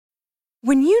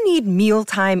When you need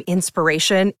mealtime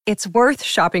inspiration, it's worth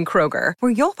shopping Kroger,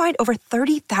 where you'll find over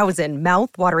 30,000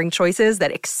 mouth-watering choices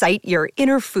that excite your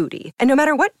inner foodie. And no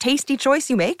matter what tasty choice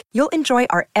you make, you'll enjoy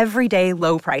our everyday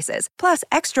low prices, plus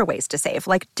extra ways to save,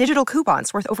 like digital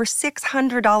coupons worth over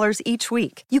 $600 each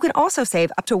week. You can also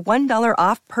save up to $1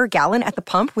 off per gallon at the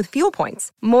pump with fuel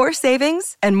points. More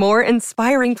savings and more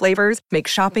inspiring flavors make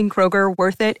shopping Kroger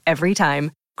worth it every time.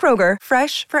 Kroger,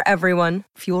 fresh for everyone.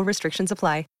 Fuel restrictions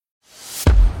apply.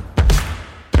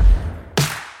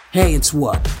 Hey, it's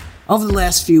Whoop. Over the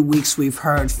last few weeks, we've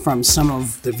heard from some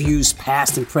of The View's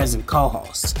past and present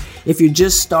co-hosts. If you're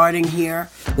just starting here,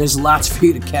 there's lots for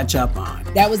you to catch up on.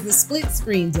 That was the split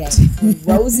screen day when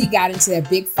Rosie got into that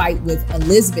big fight with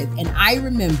Elizabeth. And I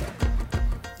remember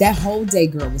that whole day,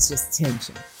 girl, was just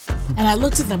tension. And I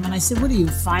looked at them and I said, "What are you,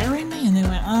 firing me?" And they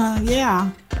went,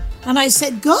 yeah. And I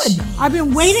said, "Good. I've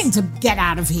been waiting to get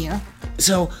out of here."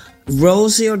 So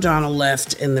Rosie O'Donnell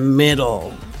left in the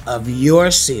middle of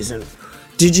your season.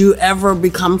 Did you ever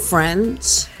become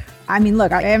friends? I mean,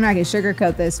 look, I'm not going to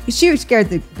sugarcoat this. She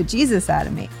scared the bejesus out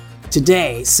of me.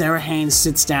 Today, Sara Haines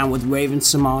sits down with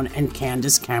Raven-Symoné and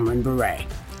Candace Bure.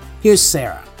 Here's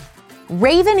Sara.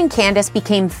 Raven and Candace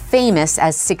became famous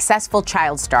as successful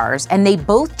child stars, and they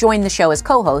both joined the show as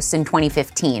co-hosts in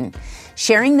 2015,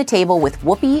 sharing the table with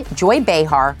Whoopi, Joy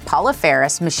Behar, Paula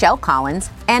Ferris, Michelle Collins,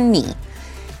 and me.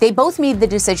 They both made the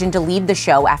decision to leave the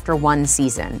show after one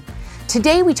season.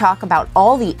 Today, we talk about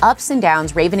all the ups and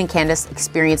downs Raven and Candace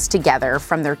experienced together,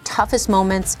 from their toughest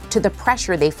moments to the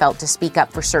pressure they felt to speak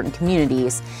up for certain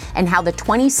communities, and how the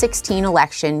 2016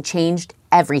 election changed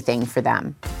everything for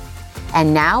them.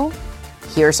 And now,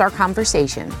 here's our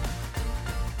conversation.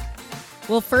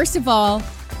 Well, first of all,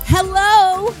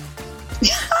 hello!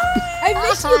 I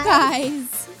miss you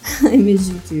guys. I miss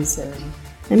you too, Sarah.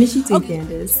 I miss you too,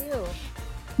 Candace.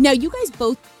 Now, you guys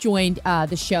both joined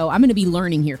the show. I'm going to be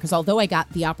learning here because although I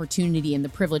got the opportunity and the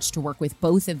privilege to work with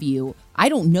both of you, I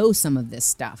don't know some of this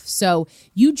stuff. So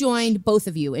you joined, both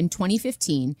of you, in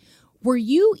 2015. Were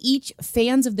you each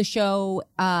fans of the show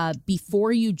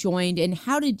before you joined, and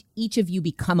how did each of you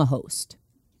become a host?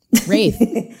 Rave.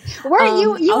 You were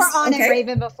on it,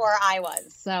 Raven, before I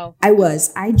was. So I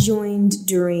was. I joined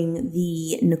during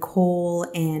the Nicole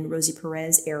and Rosie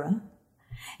Perez era.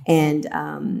 And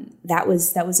that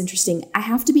was interesting. I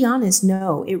have to be honest,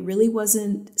 no, it really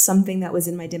wasn't something that was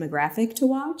in my demographic to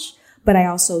watch, but I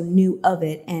also knew of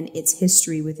it and its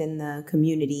history within the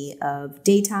community of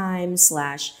daytime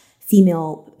 /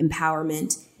 female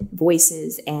empowerment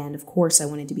voices. And of course, I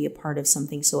wanted to be a part of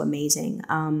something so amazing.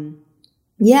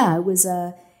 It was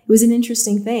an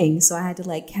interesting thing. So I had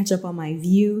to catch up on my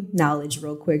View knowledge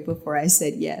real quick before I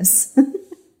said yes.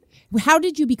 How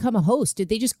did you become a host? Did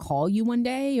they just call you one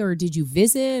day, or did you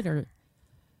visit? Or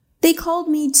they called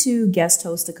me to guest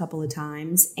host a couple of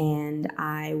times, and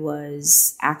I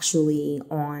was actually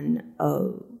I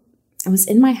was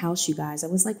in my house, you guys. I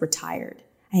was retired.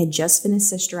 I had just finished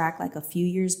Sister Act a few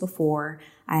years before.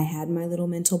 I had my little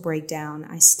mental breakdown.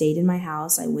 I stayed in my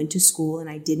house. I went to school, and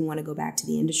I didn't want to go back to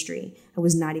the industry. I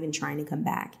was not even trying to come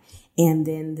back. And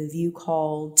then The View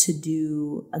called to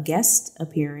do a guest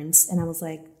appearance, and I was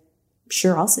like,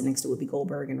 sure, I'll sit next to Whoopi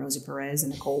Goldberg and Rosie Perez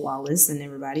and Nicole Wallace and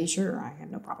everybody. Sure, I have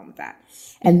no problem with that.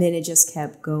 And then it just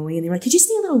kept going. And they were like, could you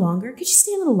stay a little longer? Could you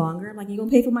stay a little longer? I'm like, you going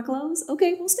to pay for my clothes?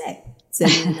 Okay, we'll stay. So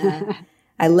then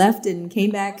I left and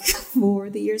came back for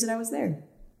the years that I was there.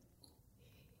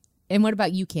 And what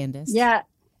about you, Candace? Yeah.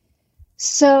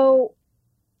 So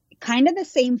kind of the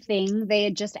same thing. They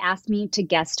had just asked me to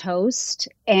guest host,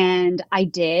 and I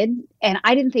did. And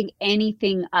I didn't think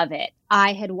anything of it.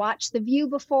 I had watched The View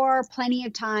before plenty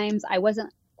of times. I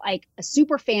wasn't a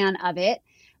super fan of it,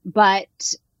 but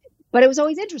it was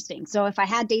always interesting. So if I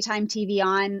had daytime TV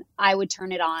on, I would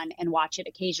turn it on and watch it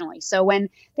occasionally. So when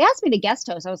they asked me to guest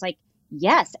host, I was like,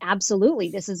 yes, absolutely.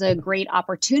 This is a great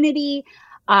opportunity.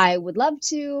 I would love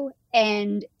to.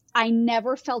 And I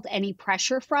never felt any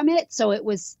pressure from it. So it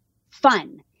was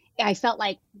fun. I felt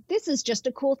like this is just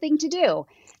a cool thing to do.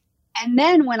 And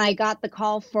then when I got the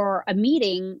call for a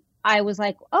meeting, I was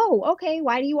like, oh, okay,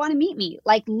 why do you want to meet me?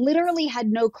 Literally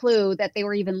had no clue that they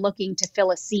were even looking to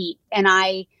fill a seat. And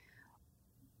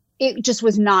it just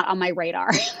was not on my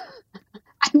radar.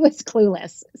 I was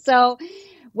clueless. So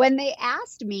when they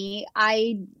asked me,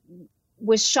 I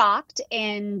was shocked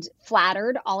and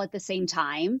flattered all at the same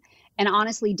time. And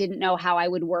honestly didn't know how I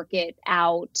would work it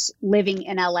out living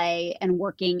in LA and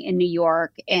working in New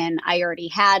York. And I already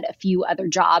had a few other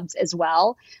jobs as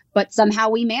well, but somehow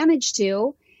we managed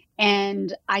to.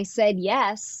 And I said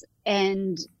yes,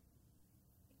 and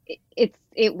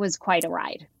it was quite a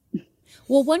ride.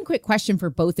 Well, one quick question for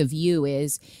both of you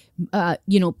is,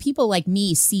 people like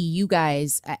me see you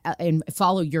guys and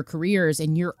follow your careers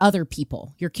and your other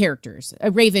people, your characters.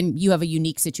 Raven, you have a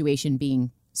unique situation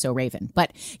being so Raven,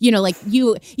 but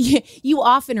you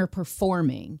often are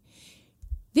performing.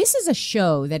 This is a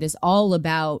show that is all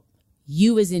about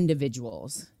you as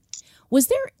individuals. Was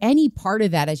there any part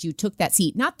of that as you took that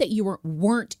seat? Not that you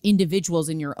weren't individuals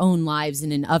in your own lives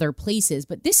and in other places,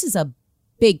 but this is a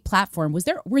big platform.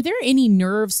 Were there any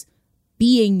nerves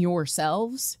being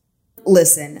yourselves?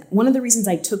 Listen, one of the reasons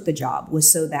I took the job was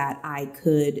so that I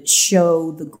could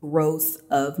show the growth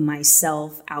of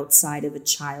myself outside of a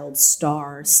child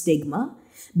star stigma,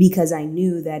 because I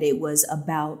knew that it was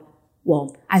about,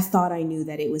 I thought I knew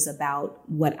that it was about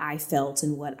what I felt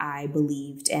and what I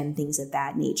believed and things of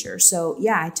that nature. So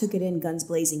yeah, I took it in guns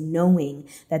blazing, knowing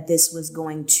that this was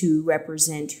going to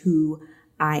represent who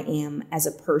I am as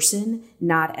a person,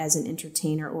 not as an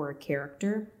entertainer or a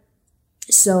character.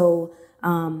 So,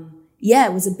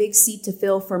 it was a big seat to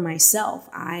fill for myself.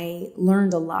 I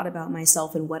learned a lot about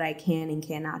myself and what I can and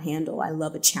cannot handle. I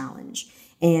love a challenge.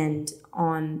 And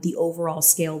on the overall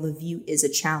scale, The View is a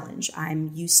challenge.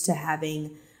 I'm used to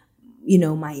having,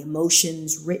 my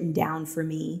emotions written down for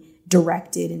me,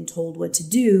 directed and told what to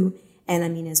do. And I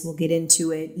mean, as we'll get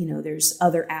into it, there's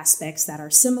other aspects that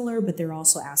are similar, but there are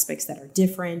also aspects that are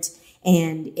different.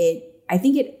 And I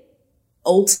think it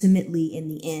ultimately, in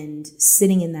the end,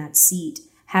 sitting in that seat,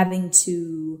 having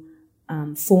to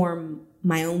form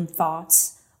my own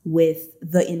thoughts with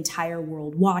the entire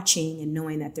world watching and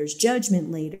knowing that there's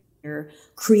judgment later,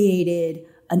 created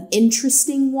an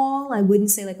interesting wall. I wouldn't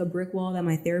say like a brick wall that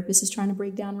my therapist is trying to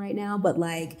break down right now, but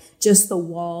like just the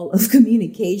wall of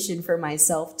communication for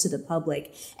myself to the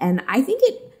public. And I think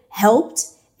it helped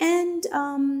and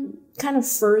kind of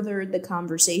furthered the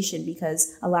conversation,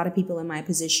 because a lot of people in my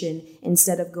position,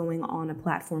 instead of going on a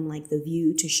platform like The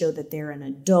View to show that they're an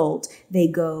adult, they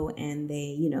go and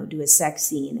they, do a sex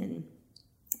scene and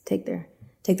take their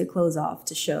clothes off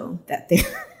to show that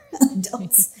they're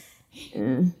adults.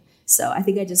 So I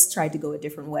think I just tried to go a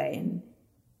different way, and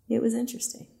it was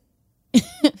interesting.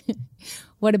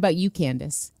 What about you,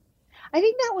 Candace? I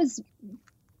think that was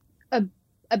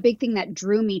a big thing that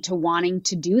drew me to wanting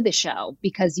to do the show,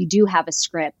 because you do have a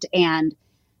script, and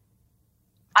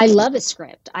I love a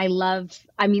script.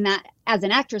 That as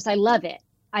an actress, I love it.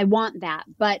 I want that,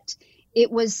 but it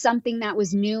was something that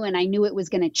was new, and I knew it was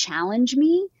going to challenge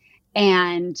me.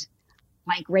 And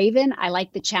like Raven, I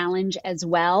like the challenge as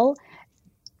well.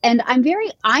 And I'm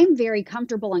very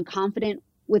comfortable and confident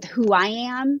with who I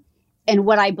am and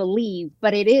what I believe,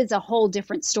 but it is a whole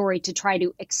different story to try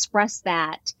to express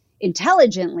that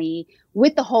intelligently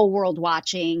with the whole world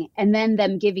watching, and then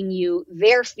them giving you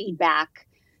their feedback.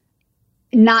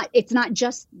 It's not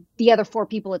just the other four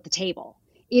people at the table.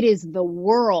 It is the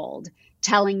world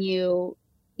telling you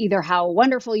either how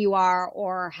wonderful you are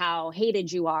or how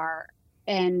hated you are.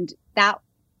 And that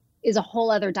is a whole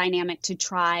other dynamic to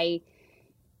try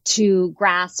to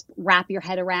wrap your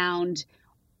head around,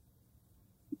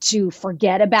 to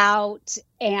forget about,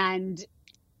 and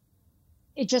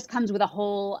it just comes with a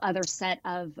whole other set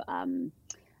of an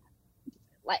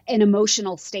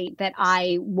emotional state that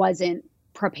I wasn't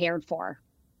prepared for,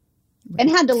 and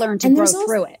had to learn to grow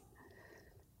through it.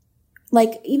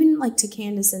 Even to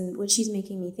Candace and what she's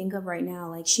making me think of right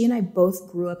now, she and I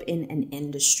both grew up in an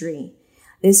industry.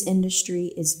 This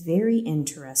industry is very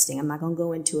interesting. I'm not going to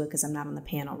go into it because I'm not on the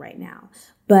panel right now.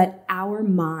 But our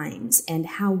minds and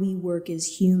how we work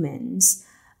as humans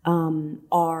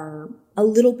are a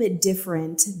little bit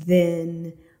different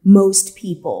than most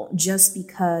people, just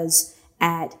because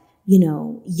at,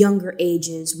 younger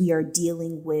ages, we are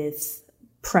dealing with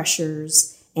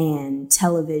pressures and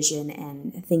television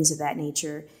and things of that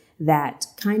nature that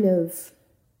kind of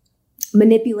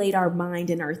manipulate our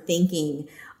mind and our thinking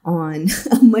on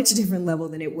a much different level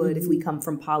than it would if we come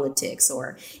from politics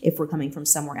or if we're coming from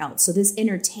somewhere else. So this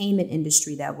entertainment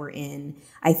industry that we're in,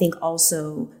 I think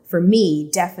also for me,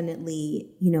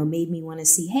 definitely, made me want to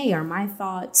see, hey, are my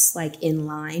thoughts in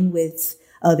line with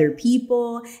other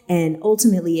people? And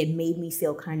ultimately it made me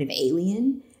feel kind of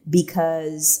alien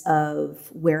because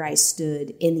of where I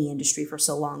stood in the industry for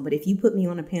so long. But if you put me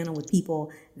on a panel with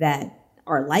people that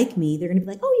are like me, they're going to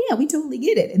be like, oh yeah, we totally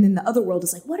get it. And then the other world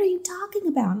is like, what are you talking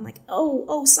about? I'm like,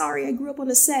 oh, sorry, I grew up on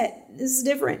a set. This is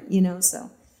different, so.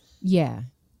 Yeah.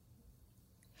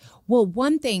 Well,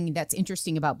 one thing that's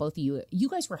interesting about both of you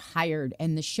guys were hired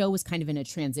and the show was kind of in a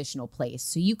transitional place.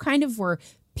 So you kind of were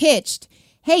pitched,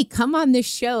 hey, come on this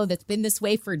show that's been this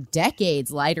way for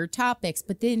decades, lighter topics.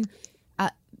 But then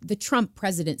the Trump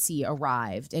presidency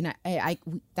arrived, and I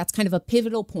that's kind of a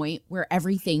pivotal point where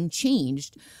everything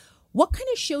changed. What kind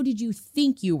of show did you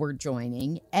think you were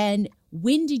joining, and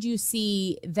when did you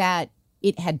see that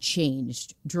it had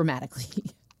changed dramatically?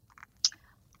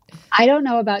 I don't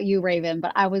know about you, Raven,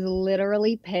 but I was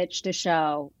literally pitched a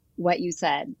show, what you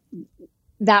said.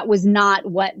 That was not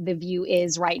what The View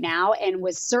is right now, and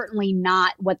was certainly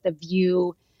not what The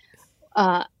View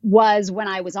was when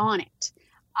I was on it.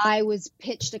 I was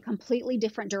pitched a completely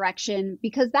different direction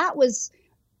because that was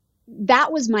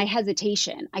my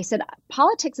hesitation. I said,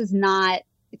 politics is not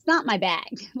my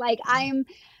bag. Like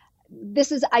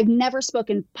I've never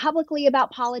spoken publicly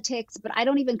about politics, but I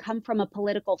don't even come from a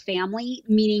political family,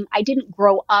 meaning I didn't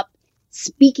grow up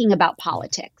speaking about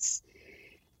politics.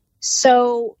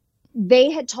 So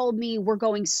they had told me we're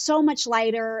going so much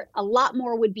lighter, a lot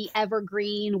more would be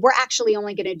evergreen. We're actually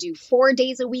only going to do 4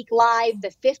 days a week live.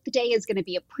 The 5th day is going to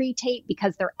be a pre-tape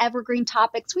because they're evergreen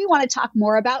topics. We want to talk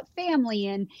more about family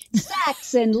and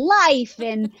sex and life.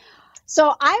 And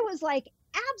so I was like,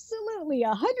 absolutely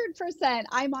 100%,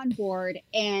 I'm on board.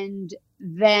 And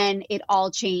then it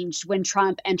all changed when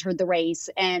Trump entered the race.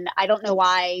 And I don't know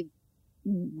why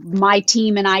my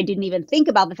team and I didn't even think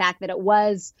about the fact that it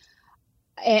was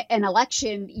an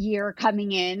election year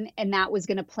coming in and that was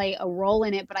going to play a role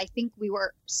in it. But I think we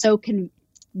were so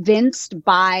convinced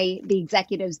by the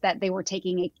executives that they were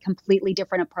taking a completely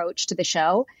different approach to the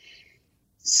show.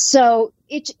 So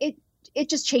it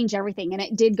just changed everything. And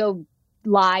it did go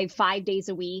live 5 days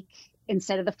a week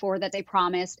instead of the 4 that they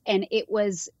promised. And it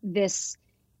was this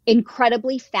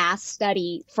incredibly fast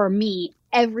study for me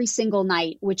every single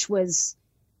night, which was,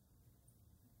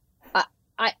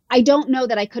 I don't know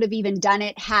that I could have even done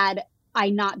it had I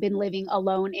not been living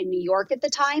alone in New York at the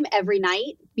time every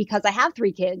night, because I have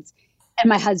 3 kids and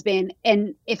my husband.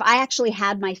 And if I actually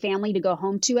had my family to go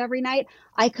home to every night,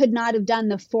 I could not have done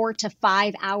the 4 to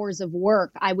 5 hours of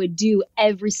work I would do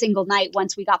every single night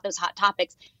once we got those hot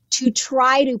topics to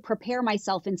try to prepare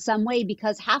myself in some way,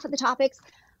 because half of the topics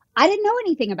I didn't know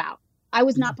anything about. I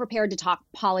was not prepared to talk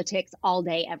politics all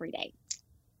day, every day.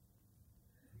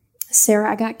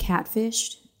 Sara, I got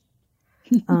catfished.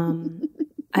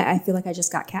 I feel like I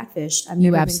just got catfished. I've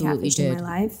never been catfished in my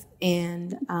life.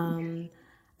 And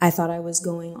I thought I was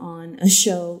going on a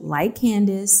show like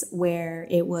Candace, where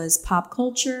it was pop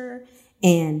culture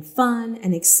and fun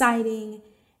and exciting.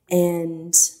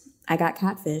 And I got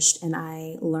catfished, and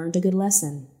I learned a good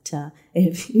lesson.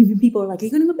 If people are like, are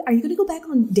you gonna go back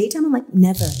on daytime? I'm like,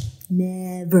 never.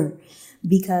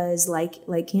 Because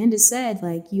like Candace said,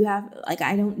 I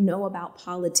don't know about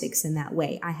politics in that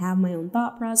way. I have my own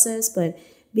thought process, but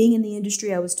being in the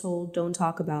industry, I was told don't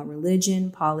talk about religion,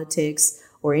 politics,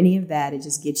 or any of that. It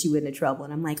just gets you into trouble.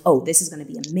 And I'm like, oh, this is going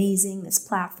to be amazing. This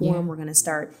platform, we're going to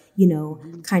start,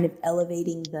 kind of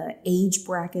elevating the age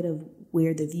bracket of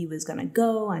where The View is going to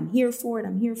go. I'm here for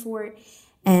it.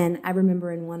 And I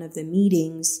remember in one of the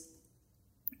meetings,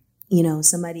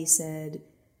 somebody said,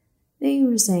 they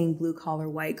were saying blue collar,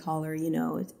 white collar,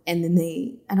 and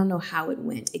then I don't know how it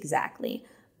went exactly,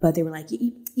 but they were like,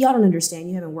 y'all don't understand.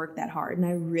 You haven't worked that hard. And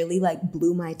I really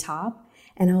blew my top.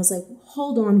 And I was like,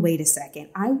 hold on, wait a second.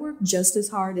 I work just as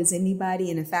hard as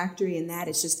anybody in a factory, and that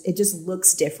it just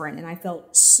looks different. And I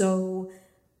felt so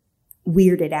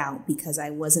weirded out because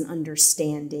I wasn't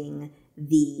understanding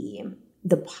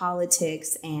the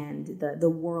politics and the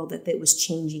world that it was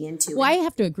changing into. Well, I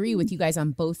have to agree with you guys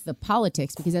on both the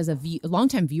politics, because as a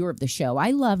longtime viewer of the show,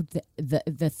 I loved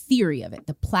the theory of it,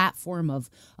 the platform of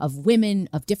women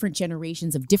of different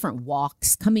generations, of different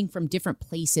walks, coming from different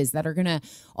places that are going to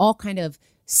all kind of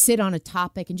sit on a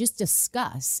topic and just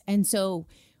discuss. And so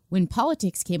when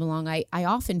politics came along, I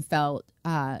often felt,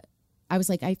 I was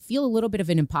like, I feel a little bit of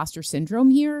an imposter syndrome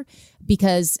here,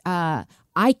 because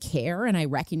I care and I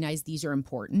recognize these are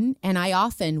important. And I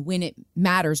often, when it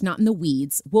matters, not in the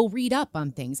weeds, will read up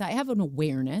on things. I have an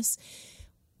awareness,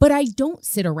 but I don't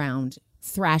sit around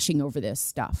thrashing over this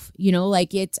stuff.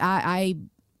 I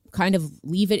kind of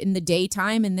leave it in the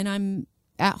daytime, and then I'm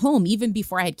at home. Even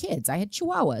before I had kids, I had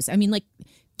chihuahuas.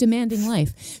 Demanding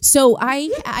life. So I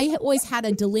always had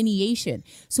a delineation.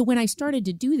 So when I started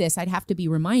to do this, I'd have to be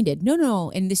reminded,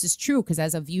 no, and this is true, because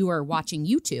as a viewer watching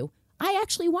you two, I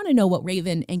actually want to know what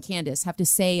Raven and Candace have to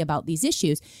say about these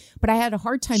issues. But I had a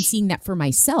hard time seeing that for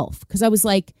myself, because I was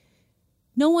like,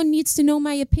 no one needs to know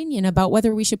my opinion about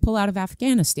whether we should pull out of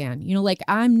Afghanistan.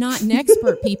 I'm not an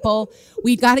expert, people.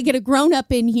 We got to get a grown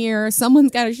up in here.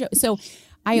 Someone's got to show. So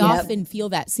I often feel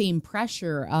that same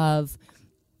pressure of,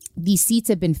 these seats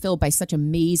have been filled by such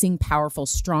amazing, powerful,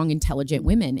 strong, intelligent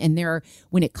women. And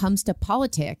when it comes to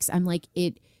politics, I'm like,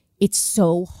 it it's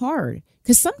so hard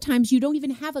because sometimes you don't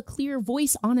even have a clear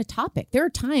voice on a topic. There are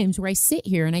times where I sit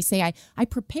here and I say, I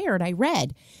prepared, I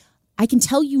read. I can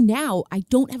tell you now, I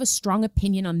don't have a strong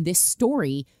opinion on this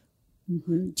story.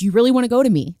 Mm-hmm. Do you really want to go to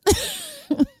me?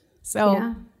 So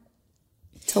yeah,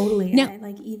 totally. Now,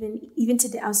 like even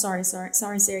today. I'm sorry, Sarah.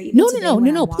 Even no, today no,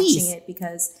 when I'm please. watching it,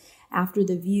 because after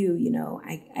The View,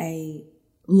 I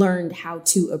learned how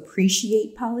to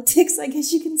appreciate politics, I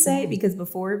guess you can say, because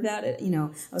before that, I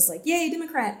was like, yay,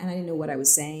 Democrat, and I didn't know what I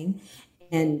was saying.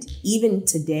 And even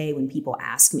today, when people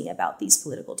ask me about these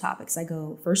political topics, I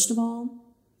go, first of all,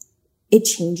 it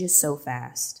changes so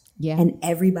fast. Yeah. And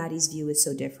everybody's view is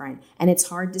so different. And it's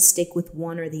hard to stick with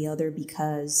one or the other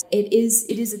because it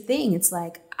is a thing. It's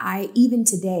like, even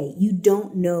today, you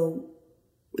don't know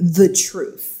the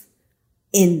truth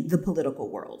in the political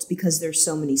world because there's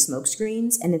so many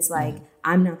smokescreens. And it's like,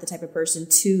 I'm not the type of person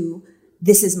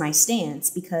this is my stance,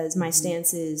 because my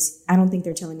stance is, I don't think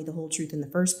they're telling me the whole truth in the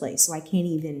first place. So I can't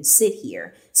even sit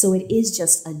here. So it is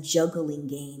just a juggling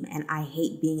game. And I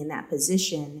hate being in that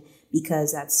position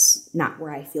because that's not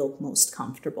where I feel most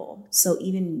comfortable. So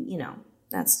even,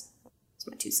 that's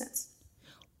my 2 cents.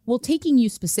 Well, taking you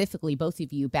specifically, both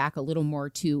of you, back a little more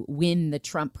to when the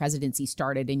Trump presidency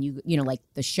started and like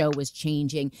the show was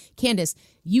changing. Candace,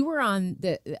 you were on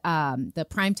the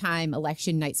primetime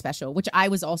election night special, which I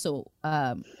was also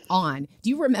on. Do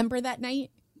you remember that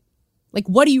night? Like,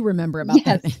 what do you remember about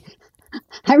that night?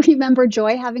 I remember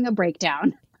Joy having a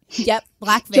breakdown. Yep,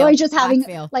 black veil. Joy just having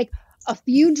veil. like a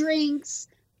few drinks,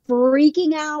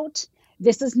 freaking out.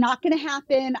 This is not going to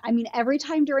happen. I mean, every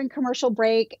time during commercial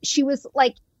break, she was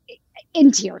like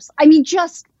in tears. I mean,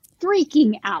 just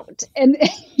freaking out. And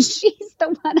she's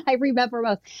the one I remember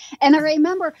most. And I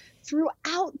remember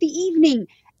throughout the evening,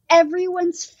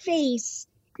 everyone's face,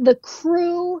 the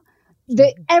crew,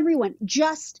 everyone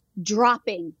just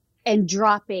dropping and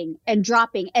dropping and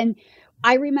dropping. And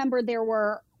I remember there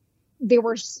were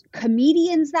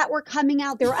comedians that were coming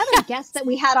out. There were other guests that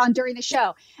we had on during the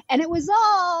show. And it was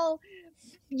all,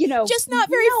 just not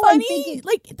very funny.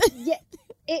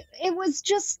 It was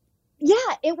just,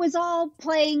 it was all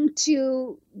playing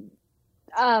to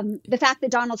the fact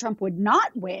that Donald Trump would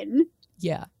not win.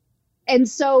 Yeah. And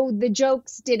so the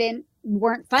jokes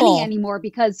weren't funny anymore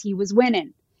because he was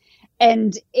winning.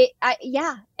 And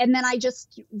and then I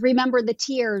just remember the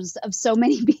tears of so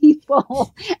many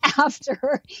people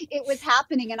after it was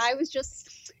happening. And I was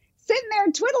just sitting there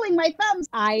twiddling my thumbs.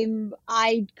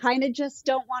 I kind of just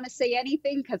don't want to say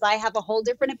anything because I have a whole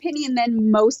different opinion than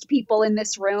most people in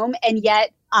this room. And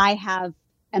yet I have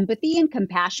empathy and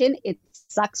compassion. It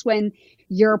sucks when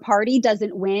your party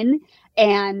doesn't win.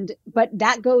 But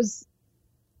that goes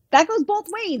both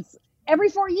ways. Every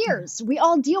 4 years, we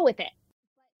all deal with it.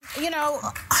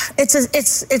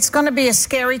 It's going to be a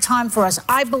scary time for us,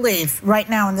 I believe, right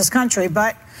now in this country.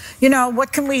 But,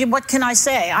 what can I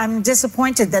say? I'm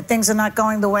disappointed that things are not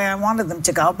going the way I wanted them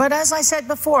to go. But as I said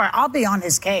before, I'll be on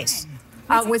his case.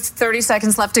 With 30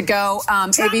 seconds left to go,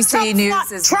 ABC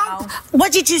News is Trump. Now.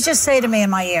 What did you just say to me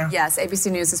in my ear? Yes,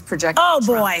 ABC News is projecting. Oh,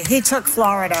 Trump. boy, he took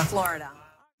Florida.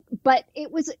 But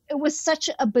it was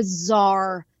such a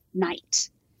bizarre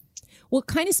night. Well, it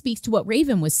kind of speaks to what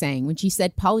Raven was saying when she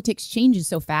said politics changes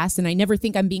so fast and I never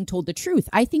think I'm being told the truth.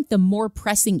 I think the more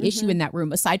pressing issue in that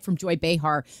room, aside from Joy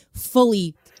Behar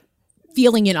fully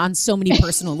feeling it on so many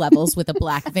personal levels with a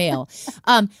black veil,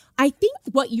 I think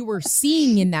what you were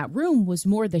seeing in that room was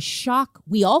more the shock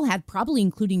we all had, probably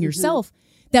including yourself,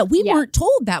 that we weren't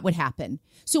told that would happen.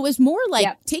 So it was more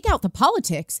like, take out the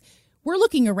politics. We're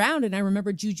looking around and I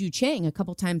remember Juju Chang a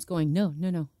couple times going, no,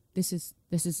 this is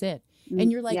it.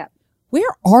 And you're like,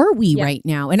 where are we right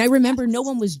now? And I remember no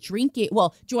one was drinking.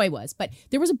 Well, Joy was, but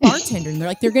there was a bartender and they're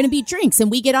like, they're going to be drinks. And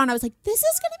we get on. I was like, this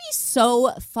is going to be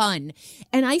so fun.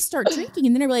 And I start drinking.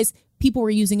 And then I realized people were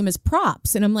using them as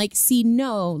props. And I'm like,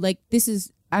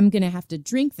 I'm going to have to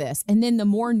drink this. And then the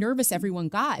more nervous everyone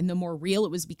got and the more real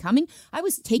it was becoming, I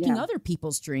was taking other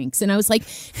people's drinks. And I was like,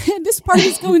 this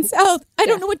party's going south. I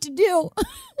don't know what to do.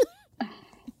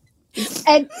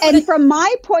 And from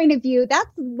my point of view, that's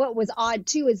what was odd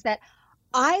too, is that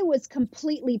I was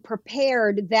completely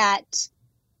prepared that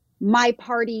my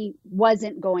party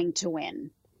wasn't going to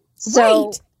win.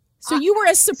 So you were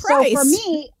a surprise. So for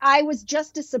me, I was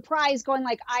just a surprise going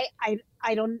like, I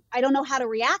don't know how to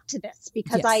react to this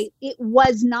because it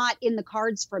was not in the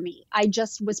cards for me. I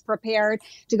just was prepared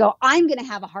to go, I'm going to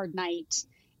have a hard night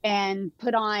and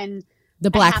put on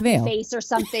the black veil face or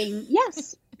something.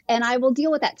 Yes. And I will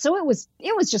deal with that. So it was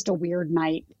just a weird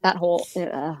night, that whole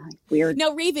weird.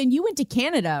 Now, Raven, you went to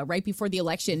Canada right before the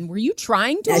election. Were you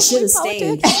trying to avoid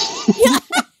politics?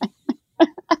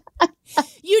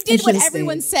 did what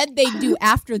everyone said they'd do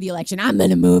after the election. I'm going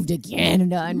to move to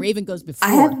Canada. And Raven goes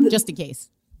before, just in case.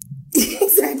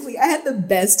 Exactly. I had the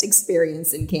best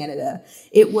experience in Canada.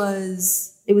 It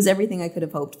was everything I could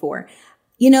have hoped for.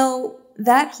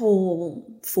 That whole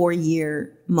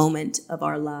 4-year moment of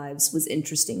our lives was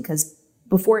interesting because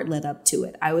before it led up to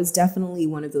it, I was definitely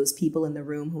one of those people in the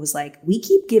room who was like, we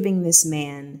keep giving this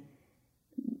man,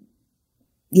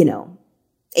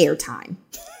 airtime.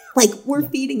 Like, we're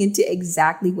feeding into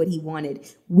exactly what he wanted.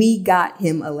 We got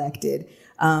him elected,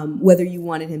 whether you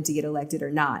wanted him to get elected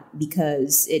or not,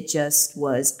 because it just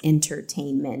was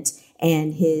entertainment.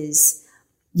 And his,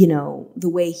 the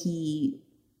way he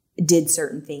did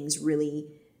certain things really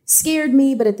scared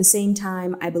me. But at the same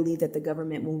time, I believe that the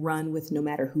government will run with no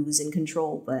matter who's in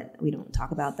control, but we don't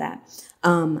talk about that.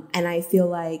 And I feel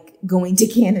like going to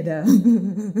Canada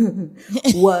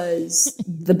was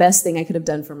the best thing I could have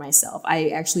done for myself. I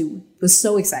actually was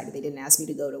so excited they didn't ask me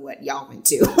to go to what y'all went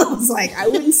to. I was like, I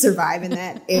wouldn't survive in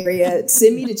that area.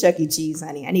 Send me to Chuck E. Cheese,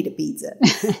 honey. I need a pizza.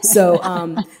 So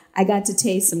I got to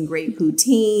taste some great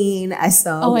poutine. I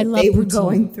saw what they were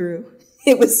going through.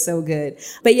 It was so good.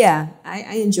 But yeah,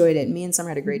 I enjoyed it. Me and Summer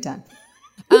had a great time.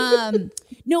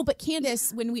 No, but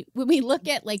Candace, when we look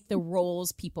at like the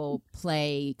roles people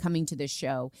play coming to this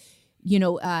show,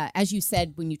 as you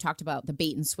said, when you talked about the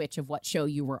bait and switch of what show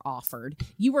you were offered,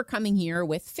 you were coming here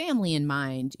with family in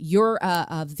mind. You're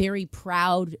a very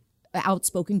proud,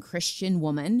 outspoken Christian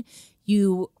woman.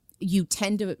 You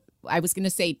tend to, I was going to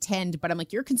say tend, but I'm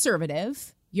like, you're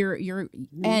conservative.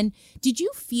 And did you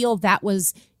feel that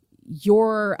was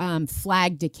your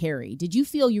flag to carry? Did you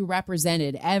feel you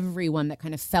represented everyone that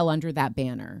kind of fell under that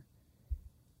banner?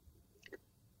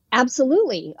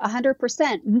 Absolutely,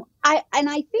 100%.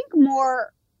 I think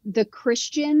more the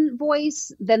Christian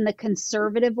voice than the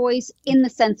conservative voice in the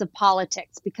sense of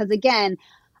politics, because again,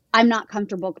 I'm not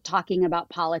comfortable talking about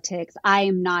politics. I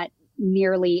am not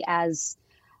nearly as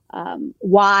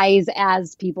wise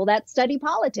as people that study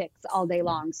politics all day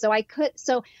long. So I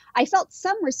felt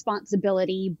some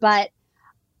responsibility, but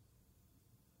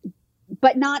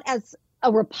not as a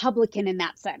Republican in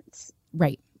that sense.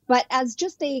 Right. But as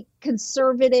just a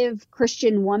conservative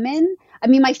Christian woman, I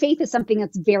mean, my faith is something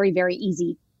that's very, very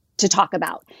easy to talk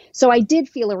about. So I did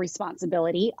feel a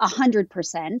responsibility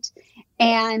 100%.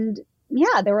 And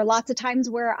yeah, there were lots of times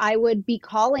where I would be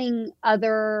calling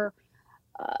other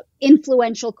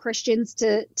influential Christians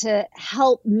to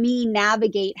help me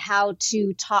navigate how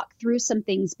to talk through some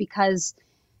things, because,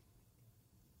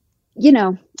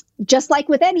 just like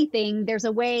with anything, there's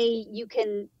a way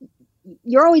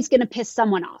you're always going to piss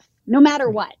someone off, no matter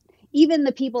what. Even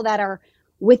the people that are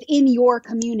within your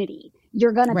community,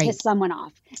 you're going to piss someone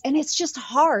off. And it's just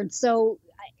hard. So,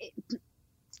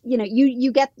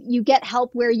 you get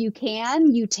help where you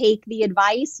can, you take the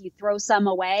advice, you throw some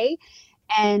away.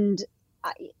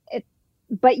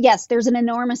 But yes, there's an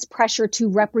enormous pressure to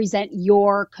represent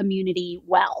your community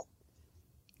well.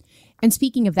 And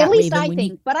speaking of that, at least Raven, I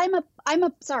think, but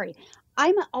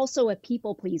I'm also a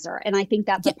people pleaser. And I think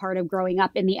that's a part of growing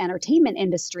up in the entertainment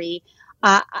industry.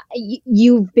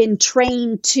 You've been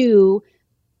trained to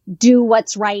do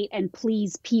what's right and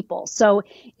please people. So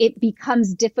it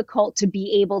becomes difficult to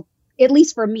be able, at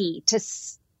least for me, to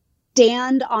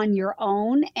stand on your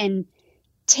own and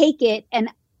take it and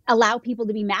allow people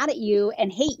to be mad at you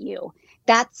and hate you.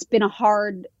 That's been a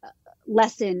hard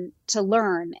lesson to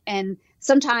learn. And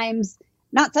a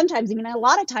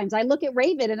lot of times I look at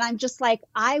Raven and I'm just like,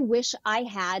 I wish I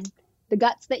had the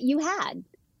guts that you had.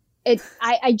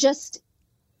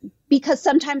 Because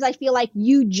sometimes I feel like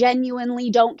you genuinely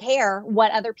don't care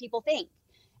what other people think.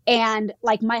 And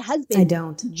like my husband, I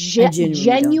don't.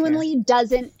 Genuinely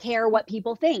doesn't care what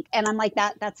people think. And I'm like,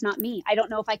 that's not me. I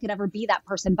don't know if I could ever be that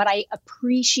person, but I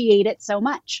appreciate it so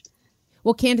much.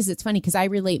 Well, Candace, it's funny because I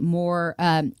relate more.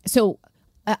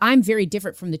 I'm very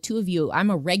different from the two of you. I'm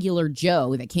a regular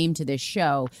Joe that came to this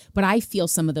show, but I feel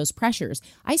some of those pressures.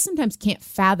 I sometimes can't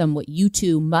fathom what you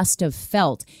two must have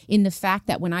felt in the fact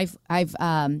that when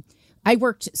I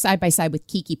worked side by side with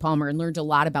Keke Palmer and learned a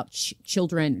lot about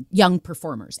children, young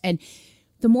performers. And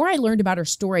the more I learned about her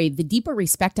story, the deeper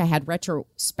respect I had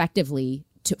retrospectively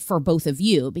for both of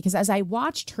you, because as I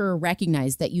watched her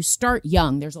recognize that you start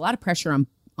young, there's a lot of pressure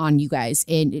on you guys.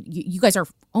 And you guys are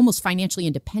almost financially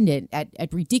independent at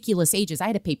ridiculous ages. I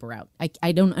had a paper route.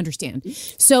 I don't understand.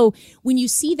 So when you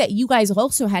see that you guys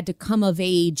also had to come of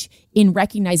age in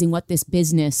recognizing what this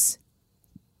business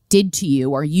did to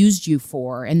you or used you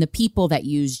for, and the people that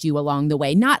used you along the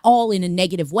way, not all in a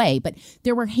negative way, but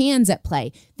there were hands at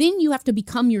play. Then you have to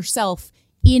become yourself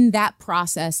in that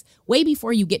process way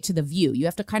before you get to the view. You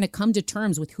have to kind of come to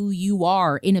terms with who you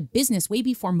are in a business way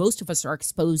before most of us are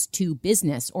exposed to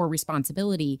business or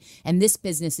responsibility. And this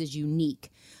business is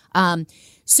unique.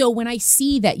 So when I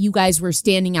see that you guys were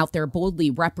standing out there boldly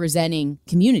representing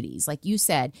communities, like you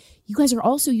said, you guys are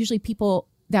also usually people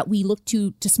that we look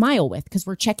to smile with because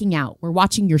we're checking out, we're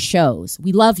watching your shows,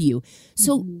 we love you.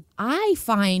 So I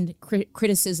find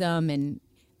criticism, and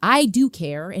I do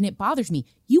care, and it bothers me.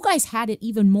 You guys had it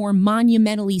even more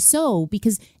monumentally so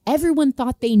because everyone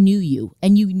thought they knew you,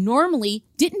 and you normally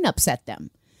didn't upset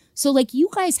them. So like you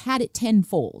guys had it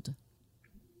tenfold.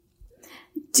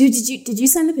 Dude, did you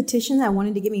sign the petition that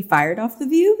wanted to get me fired off The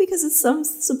View because of some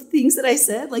things that I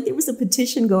said? Like there was a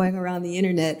petition going around the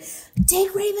internet,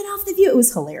 take Raven off The View. It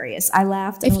was hilarious. I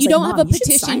laughed. If you don't have a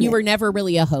petition, you were never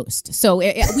really a host. So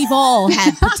we've all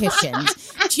had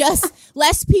petitions. Just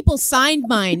less people signed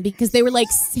mine because they were like,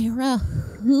 Sara,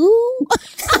 who?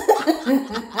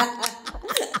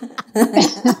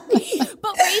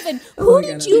 But Raven, who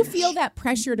did you feel that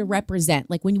pressure to represent?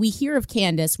 Like when we hear of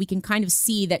Candace, we can kind of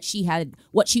see that she had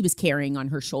what she was carrying on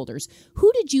her shoulders.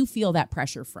 Who did you feel that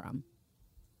pressure from?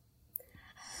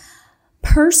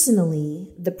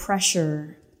 Personally, the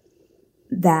pressure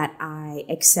that I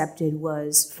accepted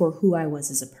was for who I was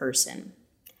as a person.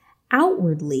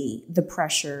 Outwardly, the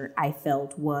pressure I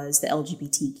felt was the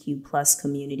LGBTQ plus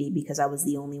community because I was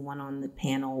the only one on the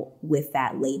panel with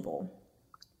that label.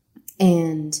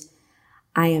 And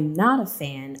I am not a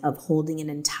fan of holding an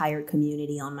entire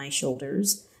community on my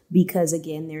shoulders because,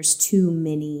 again, there's too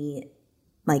many,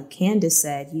 like Candace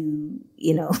said, you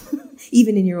know,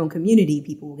 even in your own community,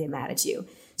 people will get mad at you.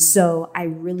 So I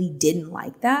really didn't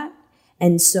like that.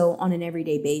 And so on an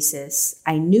everyday basis,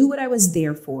 I knew what I was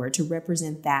there for, to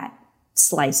represent that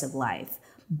slice of life.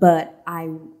 But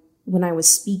when I was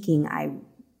speaking, I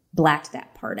blacked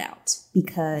that part out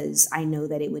because I know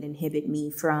that it would inhibit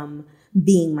me from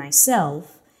being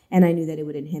myself. And I knew that it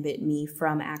would inhibit me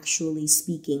from actually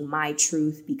speaking my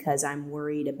truth because I'm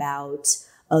worried about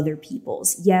other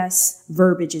people's. Yes,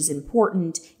 verbiage is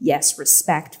important. Yes,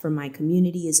 respect for my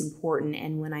community is important.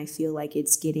 And when I feel like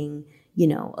it's getting, you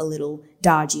know, a little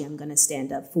dodgy, I'm going to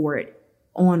stand up for it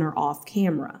on or off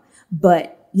camera.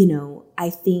 But, you know, I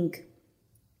think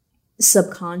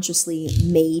subconsciously,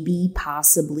 maybe,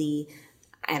 possibly,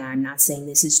 and I'm not saying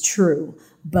this is true,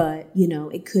 but, you know,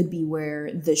 it could be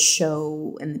where the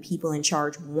show and the people in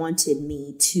charge wanted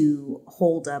me to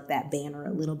hold up that banner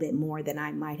a little bit more than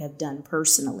I might have done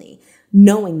personally.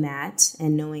 Knowing that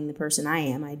and knowing the person I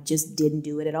am, I just didn't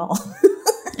do it at all.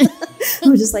 I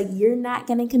was just like, you're not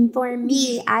going to conform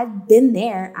me. I've been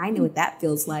there. I know what that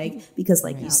feels like. Because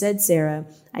like you said, Sara,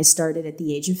 I started at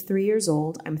the age of 3 years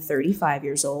old. I'm 35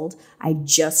 years old. I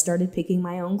just started picking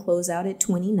my own clothes out at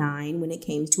 29 when it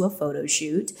came to a photo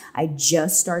shoot. I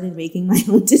just started making my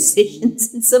own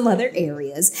decisions in some other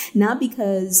areas. Not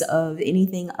because of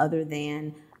anything other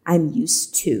than I'm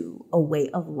used to a way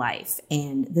of life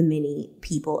and the many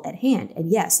people at hand.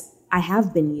 And yes, I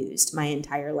have been used my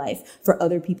entire life for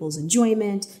other people's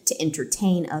enjoyment, to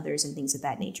entertain others and things of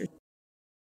that nature.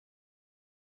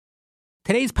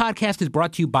 Today's podcast is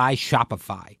brought to you by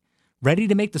Shopify. Ready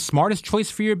to make the smartest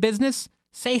choice for your business?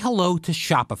 Say hello to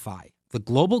Shopify, the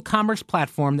global commerce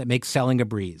platform that makes selling a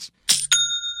breeze.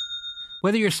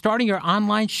 Whether you're starting your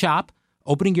online shop,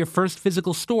 opening your first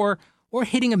physical store, or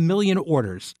hitting 1 million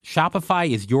orders, Shopify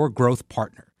is your growth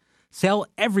partner. Sell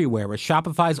everywhere with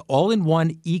Shopify's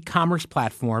all-in-one e-commerce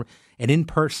platform and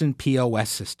in-person POS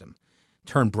system.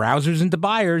 Turn browsers into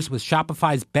buyers with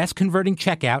Shopify's best-converting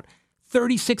checkout,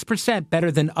 36% better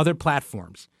than other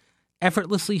platforms.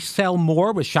 Effortlessly sell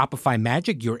more with Shopify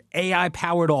Magic, your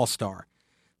AI-powered all-star.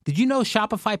 Did you know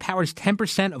Shopify powers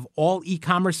 10% of all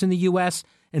e-commerce in the U.S.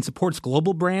 and supports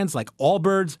global brands like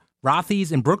Allbirds,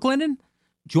 Rothy's, and Brooklinen?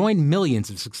 Join millions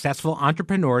of successful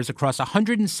entrepreneurs across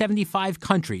 175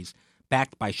 countries,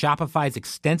 backed by Shopify's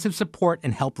extensive support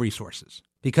and help resources.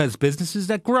 Because businesses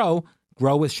that grow,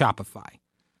 grow with Shopify.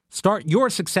 Start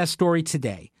your success story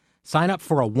today. Sign up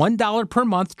for a $1 per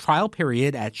month trial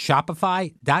period at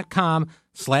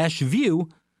shopify.com/view.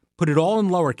 Put it all in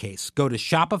lowercase. Go to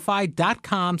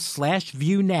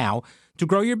shopify.com/view now to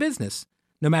grow your business.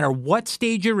 No matter what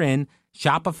stage you're in,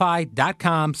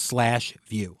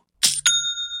 shopify.com/view.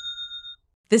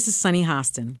 This is Sunny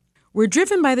Hostin. We're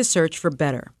driven by the search for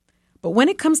better. But when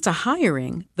it comes to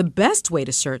hiring, the best way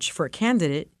to search for a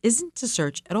candidate isn't to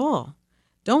search at all.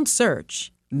 Don't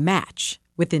search, match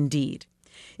with Indeed.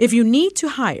 If you need to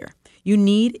hire, you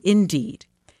need Indeed.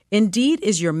 Indeed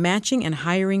is your matching and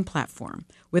hiring platform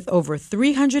with over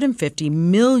 350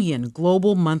 million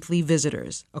global monthly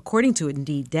visitors, according to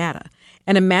Indeed data,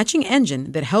 and a matching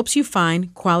engine that helps you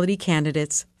find quality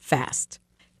candidates fast.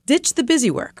 Ditch the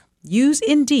busy work. Use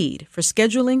Indeed for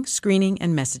scheduling, screening,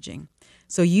 and messaging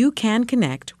so you can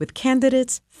connect with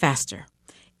candidates faster.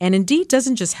 And Indeed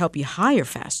doesn't just help you hire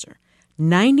faster.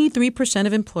 93%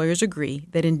 of employers agree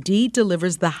that Indeed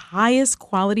delivers the highest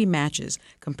quality matches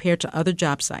compared to other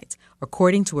job sites,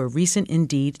 according to a recent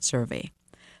Indeed survey.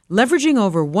 Leveraging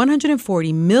over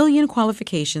 140 million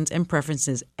qualifications and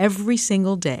preferences every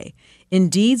single day,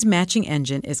 Indeed's matching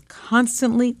engine is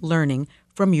constantly learning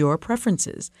from your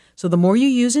preferences. So the more you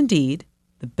use Indeed,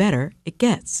 the better it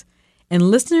gets. And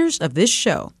listeners of this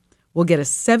show will get a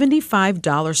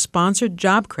 $75 sponsored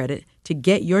job credit to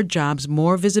get your jobs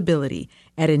more visibility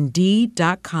at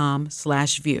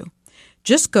Indeed.com/view.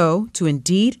 Just go to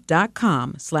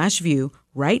Indeed.com/view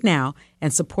right now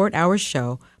and support our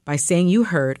show by saying you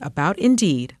heard about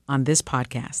Indeed on this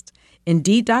podcast.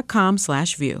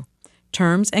 Indeed.com/view.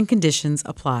 Terms and conditions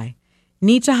apply.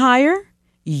 Need to hire?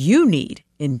 You need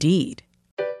Indeed.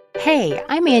 Hey,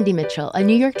 I'm Andy Mitchell, a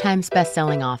New York Times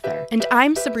bestselling author. And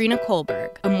I'm Sabrina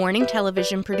Kohlberg, a morning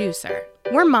television producer.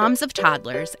 We're moms of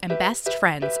toddlers and best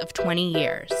friends of 20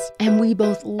 years. And we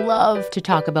both love to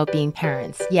talk about being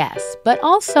parents, yes, but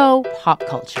also pop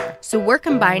culture. So we're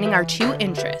combining our two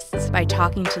interests by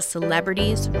talking to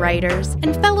celebrities, writers,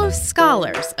 and fellow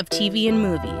scholars of TV and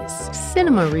movies.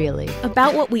 Cinema, really.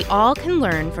 About what we all can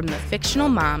learn from the fictional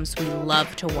moms we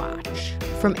love to watch.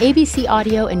 From ABC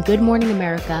Audio and Good Morning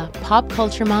America, Pop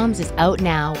Culture Moms is out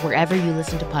now wherever you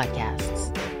listen to podcasts.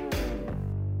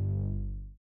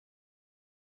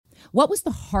 What was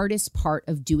the hardest part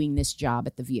of doing this job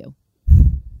at The View?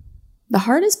 The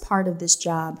hardest part of this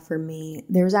job for me,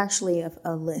 there's actually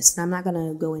a list, and I'm not going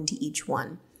to go into each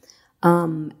one.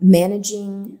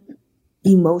 Managing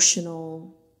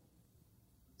emotional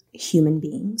human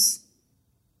beings,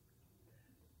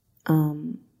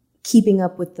 keeping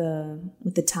up with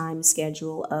the time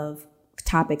schedule of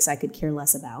topics I could care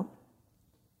less about,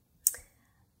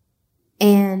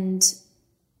 and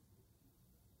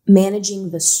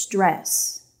managing the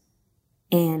stress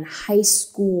and high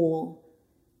school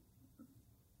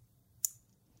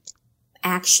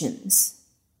actions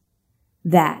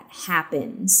that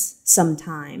happens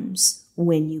sometimes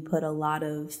when you put a lot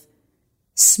of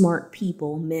smart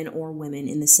people, men or women,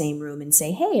 in the same room and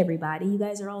say, hey, everybody, you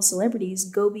guys are all celebrities,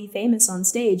 go be famous on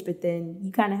stage. But then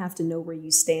you kind of have to know where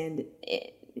you stand.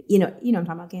 You know what I'm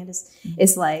talking about, Candace? Mm-hmm.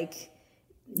 It's like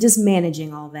just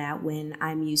managing all that when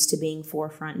I'm used to being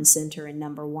forefront and center and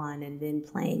number one and then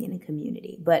playing in a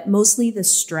community. But mostly the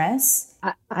stress.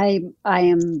 I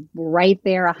am right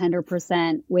there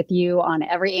 100% with you on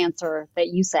every answer that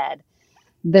you said.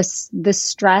 The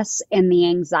stress and the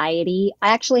anxiety. I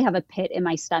actually have a pit in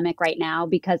my stomach right now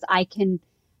because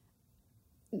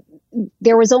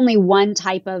there was only one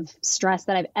type of stress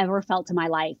that I've ever felt in my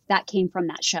life that came from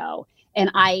that show.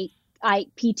 And I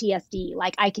PTSD,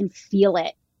 like I can feel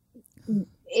it.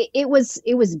 It was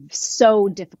so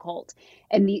difficult,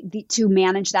 and to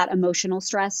manage that emotional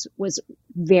stress was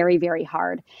very, very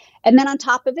hard. And then on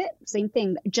top of it, same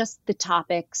thing, just the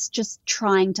topics, just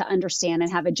trying to understand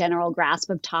and have a general grasp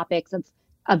of topics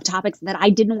of topics that I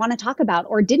didn't want to talk about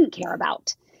or didn't care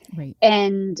about. Right.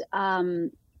 And I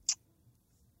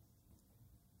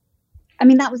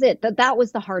mean, that was it. That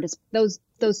was the hardest. Those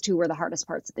two were the hardest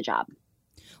parts of the job.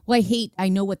 Well, I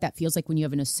know what that feels like when you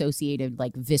have an associated,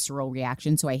 like, visceral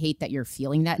reaction. So I hate that you're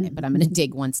feeling that, but I'm going to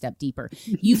dig one step deeper.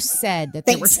 You've said that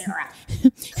Thanks, Sara.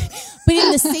 But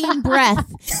in the same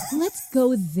breath, let's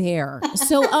go there.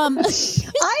 So, I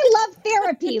love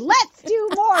therapy. Let's do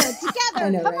more together. I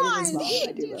know, Come right? on.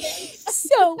 I do.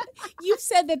 So you've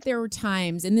said that there were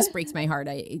times, and this breaks my heart,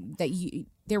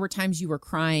 there were times you were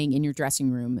crying in your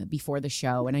dressing room before the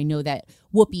show, and I know that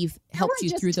Whoopi helped you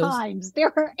through those times.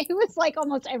 It was like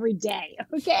almost every day.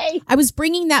 Okay, I was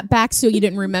bringing that back so you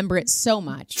didn't remember it so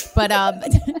much, but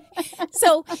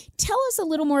so tell us a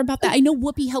little more about that. I know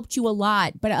Whoopi helped you a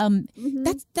lot, but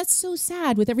that's so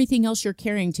sad with everything else you're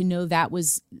carrying to know that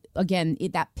was again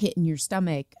that pit in your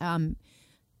stomach.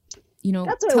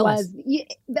 That's what it was.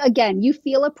 You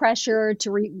feel a pressure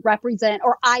to represent,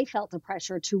 or I felt a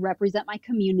pressure to represent my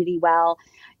community well.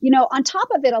 On top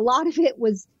of it, a lot of it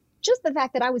was just the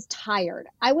fact that I was tired.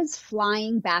 I was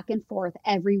flying back and forth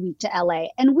every week to LA.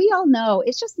 And we all know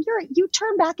it's just you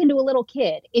turn back into a little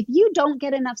kid. If you don't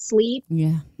get enough sleep,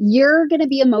 you're going to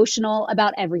be emotional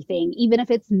about everything, even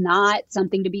if it's not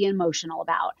something to be emotional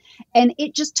about. And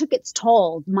it just took its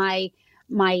toll. The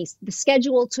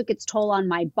schedule took its toll on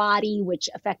my body, which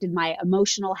affected my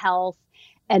emotional health.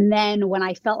 And then when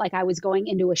I felt like I was going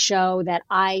into a show that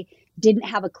I didn't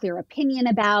have a clear opinion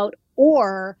about,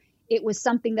 or it was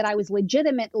something that I was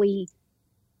legitimately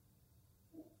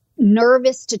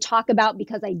nervous to talk about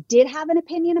because I did have an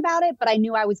opinion about it, but I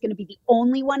knew I was going to be the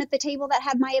only one at the table that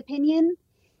had my opinion,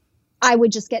 I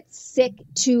would just get sick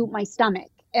to my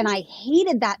stomach. And I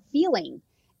hated that feeling.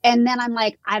 And then I'm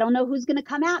like, I don't know who's going to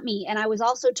come at me. And I was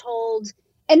also told,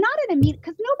 and not in a mean,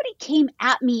 because nobody came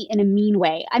at me in a mean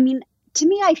way. I mean, to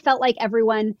me, I felt like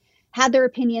everyone had their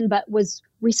opinion, but was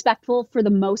respectful for the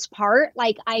most part.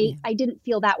 Like I didn't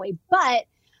feel that way. But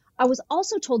I was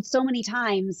also told so many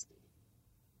times,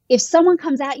 if someone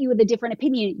comes at you with a different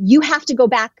opinion, you have to go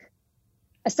back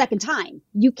a second time.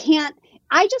 You can't,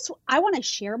 I want to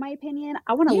share my opinion.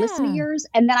 I want to listen to yours,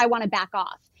 and then I want to back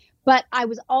off. But I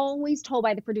was always told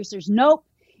by the producers, nope,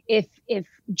 if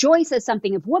Joy says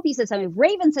something, if Whoopi says something, if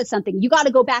Raven says something, you got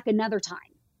to go back another time.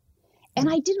 And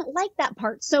I didn't like that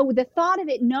part. So the thought of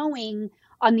it, knowing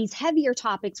on these heavier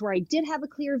topics where I did have a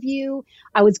clear view,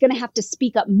 I was going to have to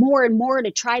speak up more and more to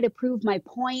try to prove my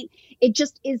point. It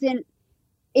just isn't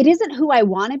who I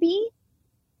want to be.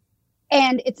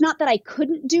 And it's not that I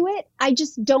couldn't do it. I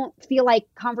just don't feel like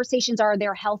conversations are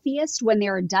their healthiest when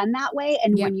they're done that way,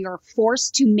 and when you're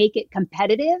forced to make it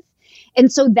competitive.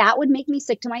 And so that would make me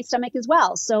sick to my stomach as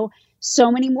well. So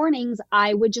many mornings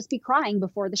I would just be crying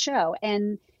before the show.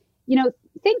 And, you know,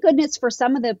 thank goodness for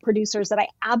some of the producers that I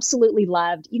absolutely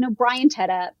loved, you know, Brian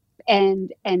Tedda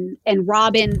and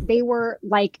Robin, they were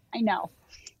like, I know,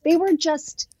 they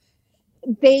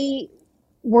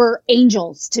were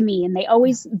angels to me, and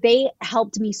they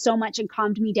helped me so much and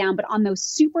calmed me down. But on those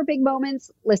super big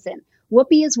moments, listen,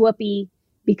 Whoopi is Whoopi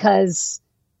because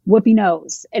Whoopi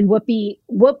knows, and Whoopi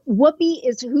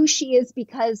is who she is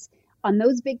because on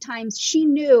those big times she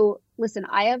knew, listen,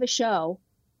 I have a show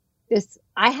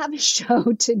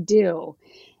to do,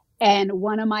 and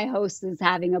one of my hosts is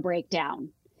having a breakdown.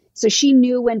 So she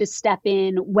knew when to step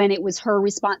in when it was her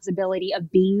responsibility of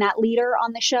being that leader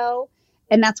on the show.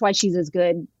 And that's why she's as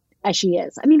good as she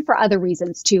is. I mean, for other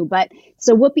reasons too. But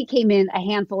so Whoopi came in a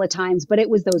handful of times, but it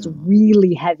was those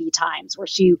really heavy times where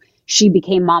she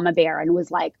became Mama Bear and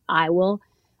was like, I will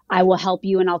help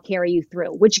you and I'll carry you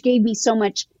through, which gave me so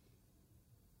much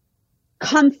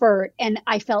comfort. And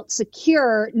I felt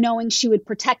secure knowing she would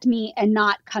protect me and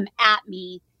not come at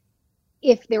me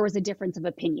if there was a difference of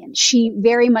opinion. She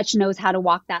very much knows how to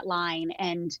walk that line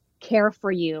and care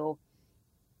for you,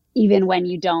 even when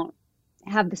you don't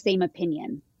have the same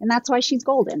opinion. And that's why she's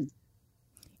golden.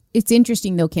 It's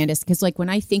interesting though, Candace, because like when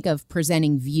I think of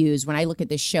presenting views, when I look at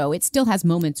this show, it still has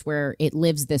moments where it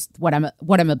lives this, what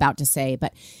I'm about to say.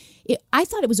 But I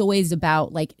thought it was always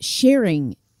about like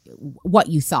sharing what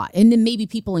you thought, and then maybe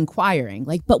people inquiring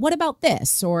like, but what about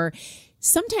this? Or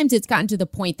sometimes it's gotten to the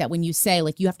point that when you say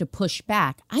like you have to push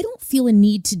back, I don't feel a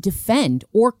need to defend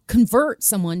or convert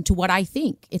someone to what I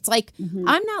think. It's like,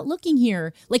 I'm not looking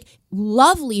here. Like,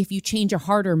 lovely if you change a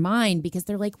heart or mind because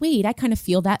they're like, wait, I kind of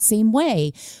feel that same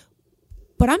way.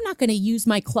 But I'm not going to use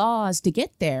my claws to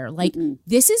get there. Like,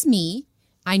 this is me.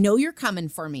 I know you're coming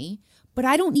for me, but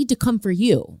I don't need to come for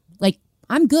you. Like,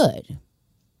 I'm good,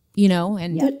 you know?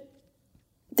 And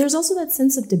there's also that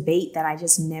sense of debate that I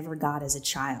just never got as a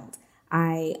child.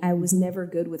 I was never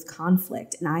good with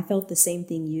conflict. And I felt the same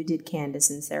thing you did, Candace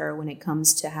and Sara, when it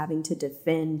comes to having to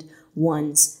defend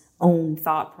one's own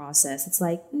thought process. It's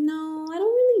like, no, I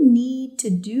don't really need to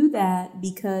do that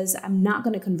because I'm not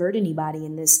going to convert anybody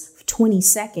in this 20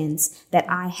 seconds that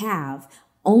I have.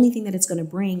 Only thing that it's going to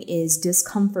bring is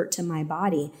discomfort to my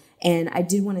body. And I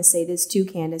do want to say this too,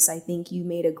 Candace. I think you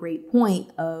made a great point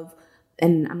of,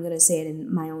 and I'm going to say it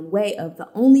in my own way, of the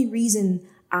only reason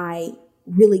I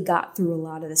really got through a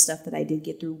lot of the stuff that I did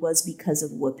get through was because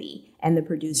of Whoopi and the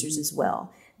producers as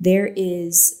well. There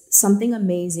is something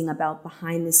amazing about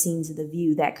behind the scenes of The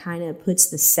View that kind of puts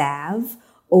the salve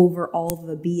over all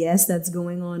the BS that's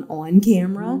going on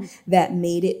camera that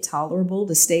made it tolerable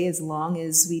to stay as long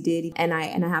as we did. And I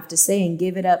have to say, and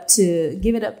give it up to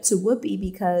Whoopi,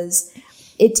 because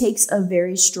it takes a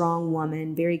very strong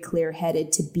woman, very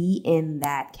clear-headed, to be in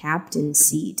that captain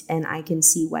seat. And I can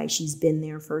see why she's been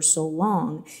there for so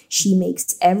long. She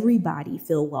makes everybody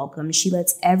feel welcome. She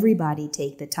lets everybody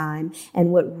take the time.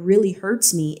 And what really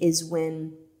hurts me is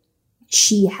when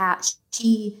she has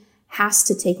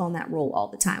to take on that role all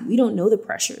the time. We don't know the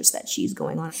pressures that she's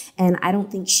going on. And I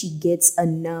don't think she gets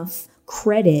enough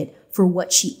credit for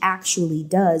what she actually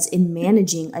does in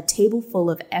managing a table full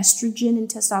of estrogen and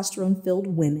testosterone filled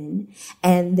women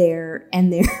and their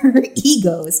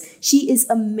egos. She is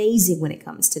amazing when it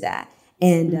comes to that.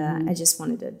 And I just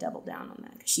wanted to double down on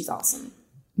that because she's awesome.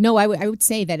 No, I would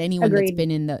say that anyone that's Agreed.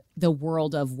 been in the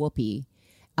world of Whoopi,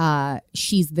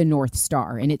 she's the North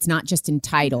Star, and it's not just in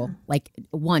title. Like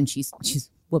she's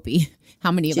Whoopi.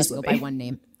 How many of us go by one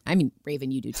name? I mean,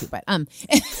 Raven, you do too, but to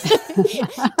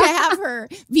have her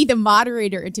be the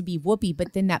moderator and to be Whoopi,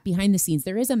 but then that behind the scenes,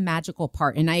 there is a magical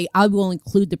part, and I will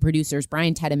include the producers.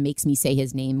 Brian Tedda makes me say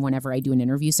his name whenever I do an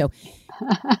interview, so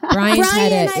Brian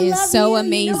Tedda is so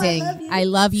amazing. I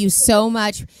love you so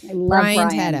much, Brian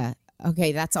Tedda.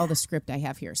 Okay, that's all the script I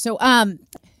have here. So,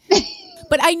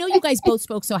 but I know you guys both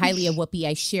spoke so highly of Whoopi.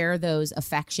 I share those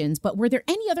affections, but were there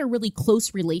any other really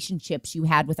close relationships you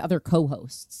had with other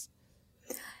co-hosts?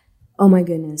 Oh my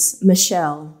goodness.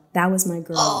 Michelle, that was my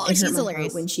girl. Oh, it she's hurt my heart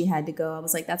hilarious. when she had to go. I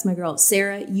was like, that's my girl.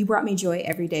 Sarah, you brought me joy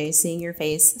every day, seeing your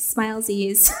face.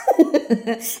 Smilesies.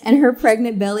 And her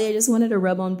pregnant belly, I just wanted to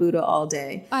rub on Buddha all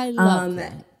day. I love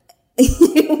that.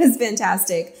 It was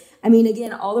fantastic. I mean,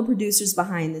 again, all the producers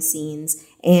behind the scenes.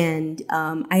 And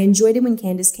I enjoyed it when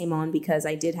Candace came on because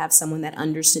I did have someone that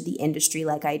understood the industry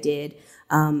like I did.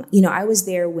 I was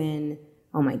there when,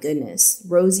 oh my goodness,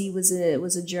 Rosie was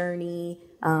a journey.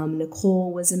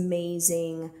 Nicole was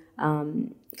amazing.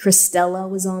 Christella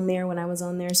was on there when I was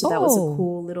on there. So that was a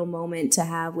cool little moment to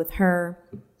have with her.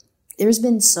 There's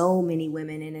been so many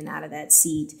women in and out of that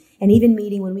seat. And even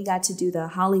meeting when we got to do the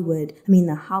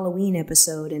Halloween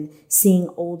episode and seeing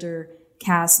older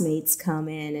castmates come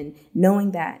in and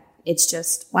knowing that it's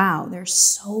just, wow, there's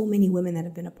so many women that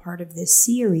have been a part of this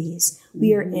series.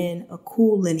 We are in a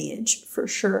cool lineage for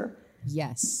sure.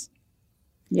 Yes.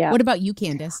 Yeah. What about you,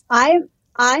 Candace?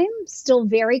 I'm still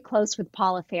very close with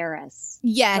Paula Ferris.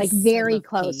 Yes. Like very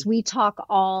close. We talk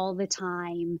all the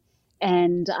time.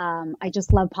 And I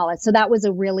just love Paula. So that was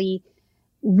a really,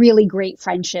 really great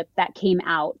friendship that came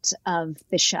out of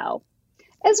the show.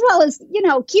 As well as,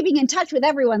 keeping in touch with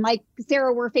everyone. Like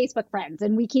Sarah, we're Facebook friends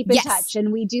and we keep in touch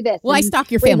and we do this. Well, and I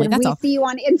stalk your family. Raven, That's all. We see you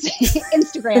on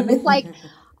Instagram. It's like,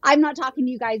 I'm not talking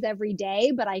to you guys every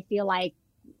day, but I feel like,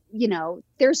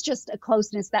 there's just a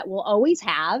closeness that we'll always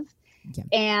have. Yeah.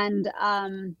 And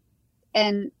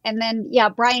then,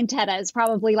 Brian Tedda is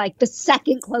probably like the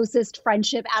second closest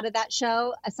friendship out of that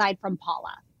show, aside from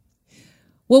Paula.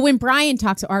 Well, when Brian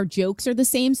talks, our jokes are the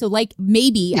same. So like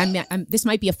maybe, this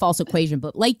might be a false equation,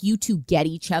 but like you two get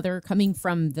each other coming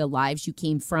from the lives you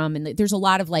came from. And there's a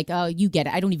lot of like, oh, you get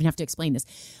it. I don't even have to explain this.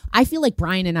 I feel like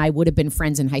Brian and I would have been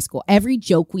friends in high school. Every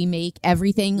joke we make,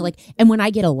 everything and when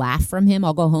I get a laugh from him,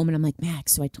 I'll go home and I'm like,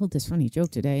 Max, so I told this funny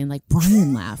joke today and like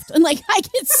Brian laughed. And like, I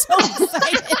get so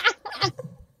excited.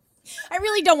 I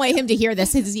really don't want him to hear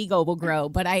this. His ego will grow,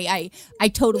 but I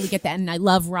totally get that. And I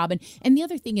love Robin. And the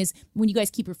other thing is when you guys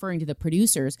keep referring to the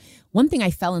producers, one thing I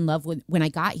fell in love with when I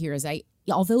got here is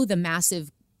although the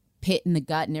massive pit in the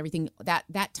gut and everything,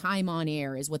 that time on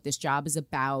air is what this job is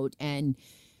about. And,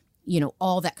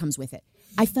 all that comes with it.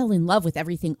 I fell in love with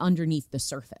everything underneath the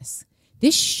surface.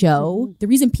 This show, the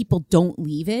reason people don't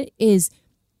leave it is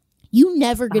you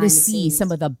never get to see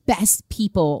some of the best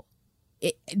people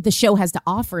the show has to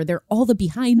offer. They're all the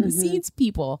behind the scenes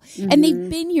people. And they've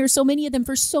been here, so many of them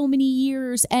for so many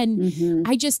years. And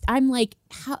I'm like,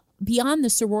 beyond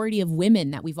the sorority of women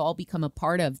that we've all become a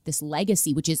part of, this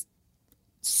legacy, which is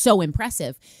so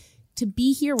impressive, to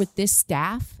be here with this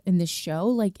staff and this show,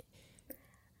 like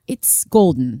it's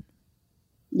golden.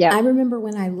 Yeah. I remember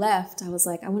when I left, I was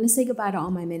like, I want to say goodbye to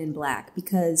all my men in black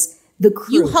because the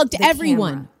crew, you hugged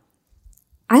everyone. Camera,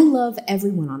 I love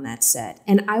everyone on that set,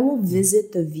 and I will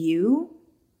visit The View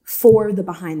for the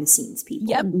behind the scenes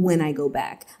people when I go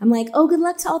back. I'm like, oh, good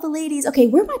luck to all the ladies. Okay,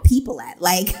 where are my people at?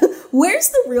 Like, where's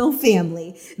the real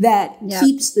family that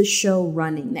keeps the show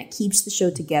running, that keeps the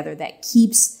show together, that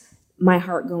keeps my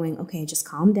heart going, okay, just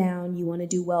calm down. You want to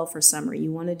do well for Summer.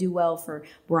 You want to do well for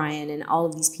Brian and all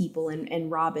of these people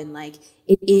and Robin. Like,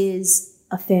 it is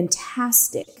a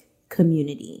fantastic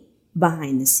community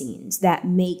behind the scenes that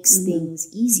makes things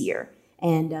easier.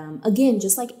 And again,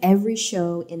 just like every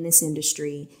show in this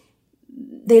industry,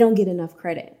 they don't get enough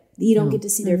credit. You don't get to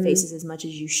see their faces as much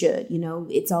as you should.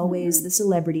 It's always the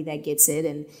celebrity that gets it.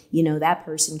 And, that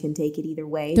person can take it either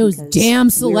way. Those damn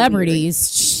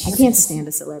celebrities. I can't stand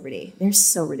a celebrity. They're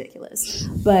so ridiculous.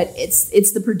 But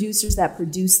it's the producers that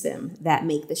produce them that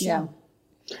make the show.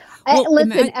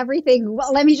 Listen, everything.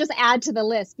 Well, let me just add to the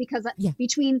list because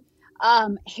between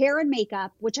hair and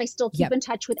makeup, which I still keep in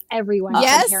touch with everyone.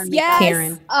 Hair and makeup.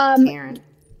 Karen.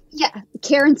 Yeah,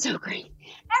 Karen's so great.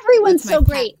 Everyone's so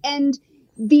great. And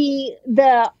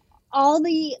all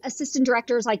the assistant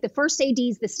directors, like the first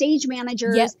ADs, the stage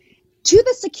managers, to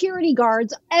the security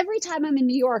guards. Every time I'm in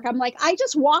New York, I'm like, I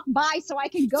just walk by so I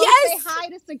can go say hi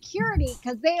to security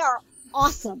because they are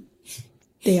awesome.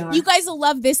 They are. You guys will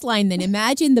love this line then.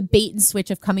 Imagine the bait and switch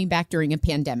of coming back during a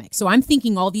pandemic. So I'm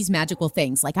thinking all these magical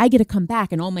things, like I get to come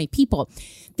back and all my people.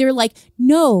 They're like,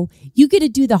 no, you get to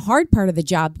do the hard part of the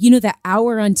job. You know, that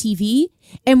hour on TV?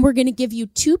 And we're going to give you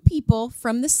 2 people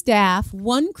from the staff,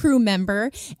 1 crew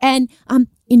member, and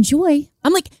enjoy.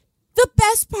 I'm like, the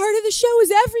best part of the show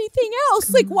is everything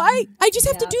else. Like, why? I just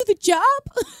have to do the job.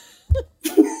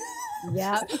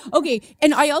 Yeah. Okay.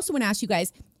 And I also want to ask you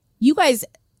guys,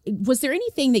 was there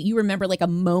anything that you remember, like a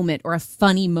moment or a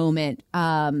funny moment?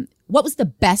 What was the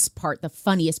best part, the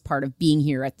funniest part of being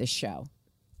here at this show?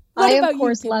 I, of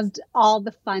course, loved all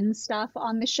the fun stuff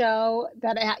on the show.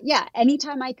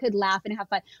 Anytime I could laugh and have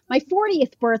fun. My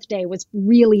 40th birthday was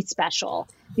really special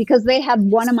because they had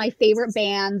one of my favorite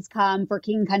bands come for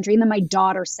King Country, and then my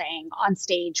daughter sang on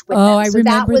stage with them. I remember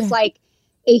that was like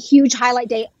a huge highlight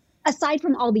day, aside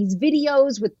from all these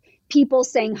videos with people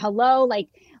saying hello, like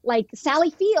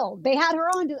Sally Field. They had her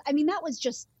on.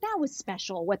 That was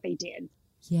special what they did.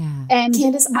 Yeah. And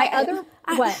Candace,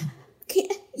 what?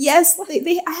 Yes,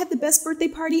 I had the best birthday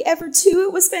party ever too.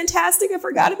 It was fantastic. I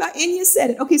forgot about, and you said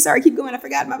it. Okay, sorry, keep going. I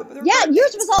forgot about birthday. Yeah,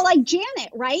 yours was all like Janet,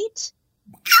 right? Yes,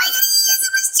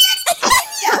 it was Janet.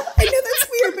 Yeah, I know that's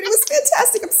weird, but it was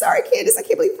fantastic. I'm sorry, Candace. I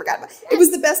can't believe you forgot about it. It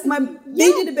was the best.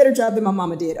 They did a better job than my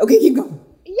mama did. Okay, keep going.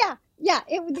 Yeah,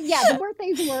 the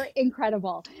birthdays were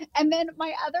incredible. And then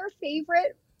my other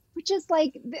favorite, which is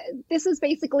like, this is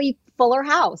basically Full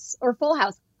House.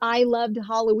 I loved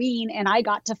Halloween and I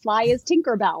got to fly as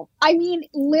Tinkerbell. I mean,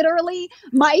 literally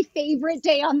my favorite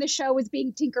day on the show was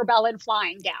being Tinkerbell and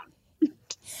flying down.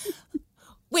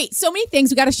 Wait, so many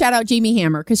things. We got to shout out Jamie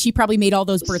Hammer because she probably made all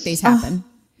those birthdays happen.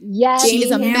 Yes. She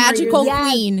is a magical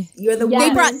queen. You're the one.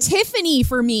 They brought Tiffany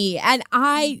for me, and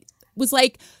I was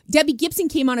like, Debbie Gibson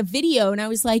came on a video, and I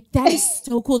was like, that is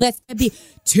so cool. That's Debbie.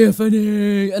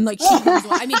 Tiffany. And like, she comes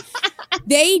on. I mean,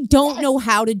 they don't know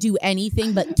how to do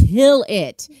anything but kill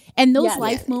it. And those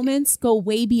life moments go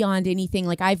way beyond anything.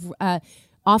 Like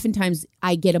oftentimes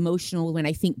I get emotional when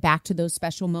I think back to those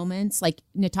special moments, like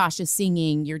Natasha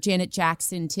singing, your Janet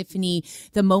Jackson, Tiffany,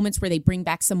 the moments where they bring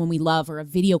back someone we love or a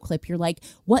video clip. You're like,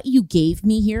 what you gave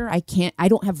me here, I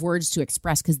don't have words to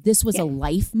express because this was a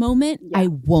life moment I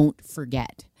won't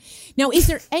forget. Now, is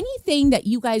there anything that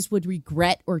you guys would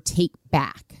regret or take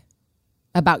back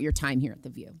about your time here at The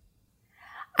View?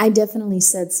 I definitely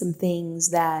said some things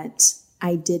that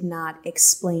I did not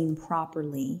explain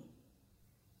properly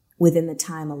within the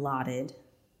time allotted.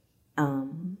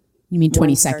 You mean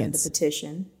 20 seconds? The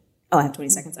petition. Oh, I have 20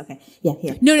 seconds. Okay. Yeah,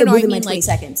 here. No. I mean, 20 like,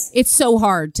 seconds. It's so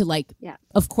hard to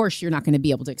of course you're not going to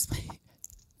be able to explain.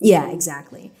 Yeah,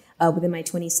 exactly. Within my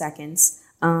 20 seconds.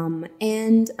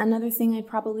 And another thing I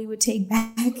probably would take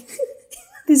back,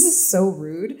 this is so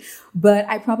rude, but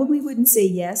I probably wouldn't say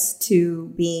yes to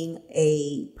being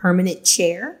a permanent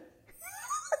chair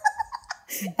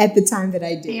at the time that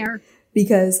I did. Fair.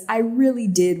 Because I really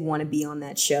did want to be on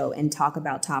that show and talk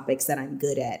about topics that I'm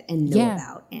good at and know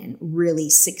about and really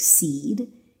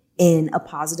succeed in a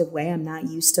positive way. I'm not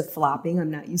used to flopping. I'm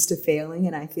not used to failing.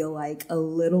 And I feel like a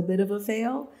little bit of a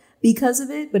fail because of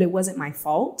it, but it wasn't my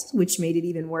fault, which made it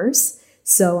even worse.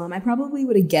 So I probably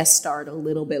would have guest starred a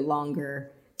little bit longer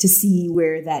to see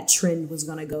where that trend was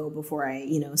going to go before I,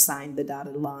 signed the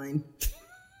dotted line.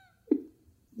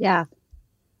 Yeah.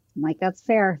 I'm like, that's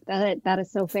fair. That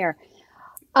is so fair.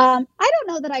 I don't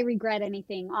know that I regret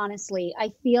anything, honestly.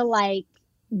 I feel like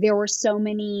there were so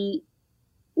many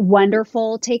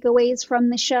wonderful takeaways from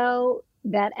the show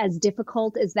that, as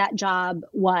difficult as that job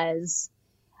was,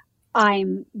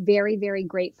 I'm very, very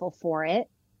grateful for it.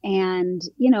 And,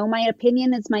 my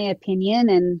opinion is my opinion.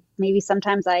 And maybe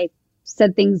sometimes I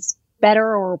said things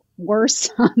better or worse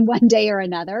on one day or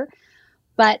another.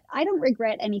 But I don't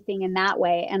regret anything in that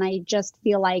way. And I just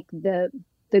feel like the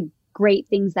great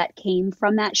things that came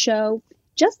from that show,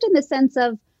 just in the sense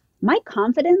of my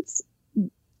confidence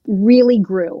really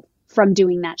grew from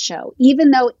doing that show,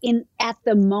 even though at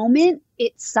the moment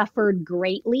it suffered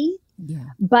greatly. Yeah.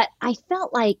 But I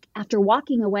felt like after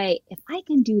walking away, if I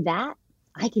can do that,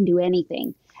 I can do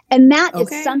anything. And that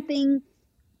is something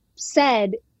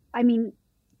said,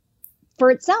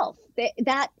 for itself,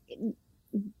 that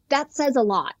says a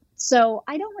lot. So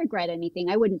I don't regret anything.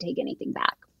 I wouldn't take anything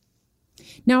back.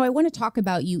 Now, I want to talk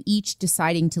about you each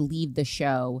deciding to leave the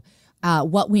show.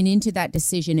 What went into that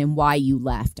decision and why you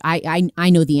left? I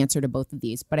know the answer to both of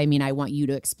these, but I want you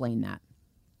to explain that.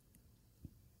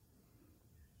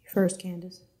 First,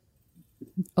 Candace.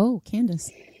 Oh,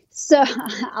 Candace. So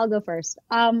I'll go first.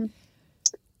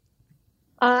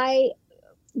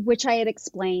 which I had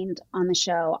explained on the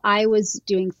show, I was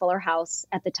doing Fuller House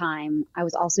at the time. I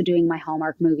was also doing my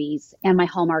Hallmark movies and my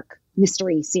Hallmark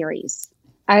mystery series.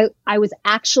 I was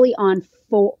actually on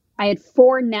I had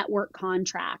 4 network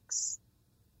contracts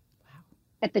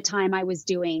at the time I was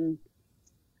doing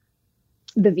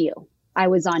The View. I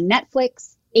was on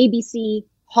Netflix, ABC,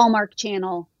 Hallmark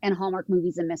Channel, and Hallmark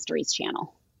Movies and Mysteries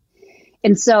Channel.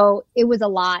 And so it was a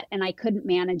lot, and I couldn't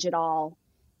manage it all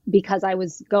because I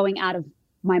was going out of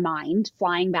my mind,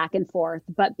 flying back and forth.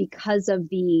 But because of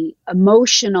the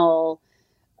emotional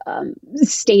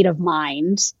state of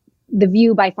mind, The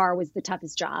View by far was the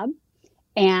toughest job.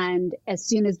 And as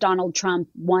soon as Donald Trump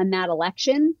won that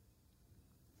election,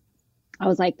 I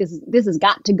was like, this has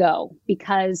got to go,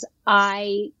 because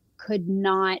I did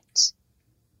not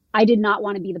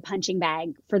want to be the punching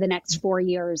bag for the next 4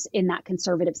 years in that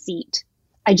conservative seat.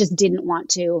 I just didn't want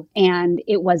to. And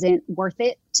it wasn't worth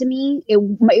it to me. It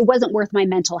wasn't worth my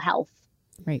mental health.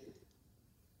 Right.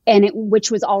 And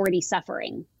which was already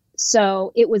suffering.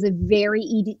 So it was a very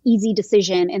easy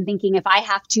decision. And thinking, if I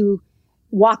have to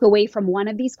walk away from one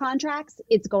of these contracts,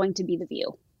 it's going to be The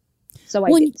View. So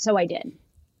I did.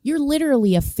 You're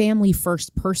literally a family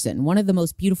first person. One of the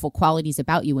most beautiful qualities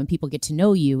about you when people get to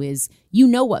know you is you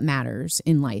know what matters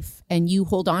in life and you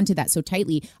hold on to that so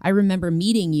tightly. I remember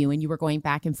meeting you and you were going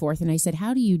back and forth and I said,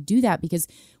 how do you do that? Because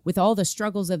with all the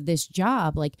struggles of this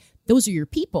job, like, those are your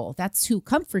people. That's who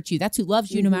comforts you. That's who loves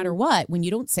you no matter what. When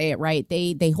you don't say it right,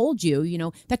 they hold you, you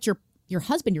know, that's your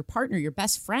husband, your partner, your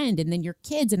best friend, and then your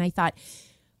kids. And I thought,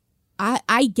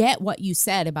 I get what you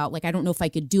said about, like, I don't know if I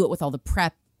could do it with all the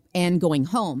prep and going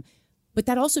home, but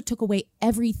that also took away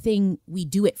everything we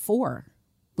do it for,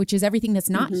 which is everything that's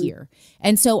not here.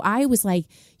 And so I was like,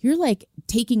 you're like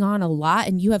taking on a lot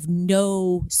and you have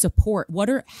no support.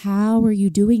 How are you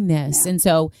doing this? Yeah. And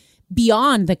so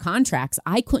beyond the contracts,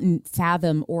 I couldn't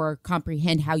fathom or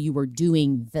comprehend how you were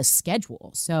doing the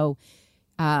schedule. So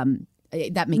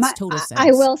that makes total sense.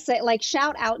 I will say, like,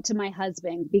 shout out to my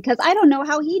husband, because I don't know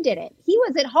how he did it. He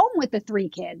was at home with the 3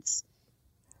 kids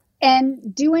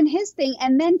and doing his thing,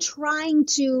 and then trying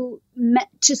to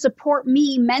support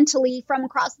me mentally from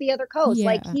across the other coast. Yeah.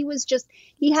 Like,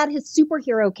 he had his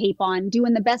superhero cape on,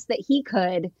 doing the best that he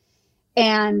could.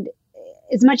 And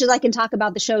as much as I can talk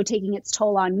about the show taking its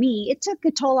toll on me, it took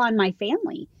a toll on my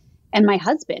family and my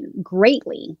husband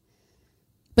greatly.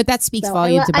 But that speaks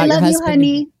volumes about your husband. I love you,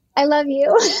 honey. I love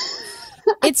you.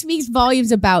 It speaks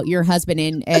volumes about your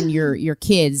husband and your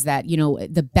kids, that, you know,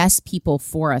 the best people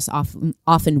for us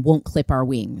often won't clip our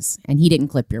wings, and he didn't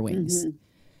clip your wings.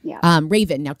 Yeah.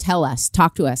 Raven, now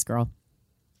talk to us, girl.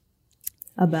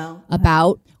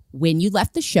 About when you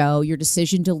left the show, your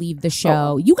decision to leave the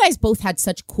show. You guys both had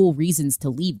such cool reasons to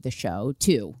leave the show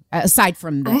too, aside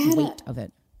from the weight of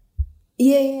it.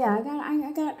 Yeah.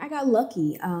 I got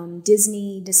lucky.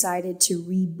 Disney decided to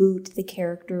reboot the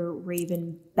character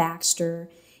Raven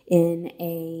Baxter in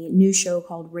a new show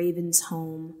called Raven's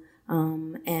Home.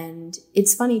 And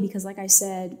it's funny because, like I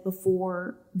said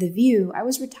before The View, I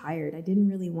was retired. I didn't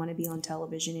really want to be on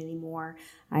television anymore.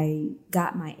 I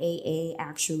got my AA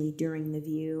actually during The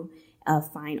View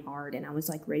of Fine Art, and I was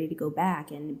like ready to go back.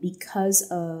 And because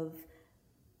of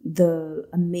the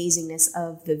amazingness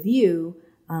of The View,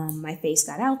 my face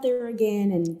got out there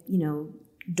again, and, you know,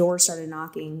 doors started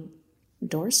knocking.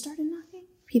 People started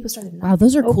knocking. Wow,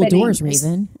 those are cool doors,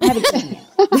 Raven. I haven't taken it.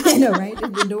 I know, right?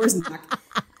 The doors knock.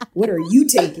 What are you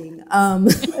taking?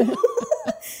 But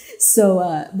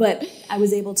I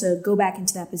was able to go back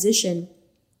into that position.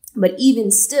 But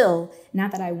even still,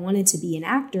 not that I wanted to be an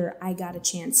actor, I got a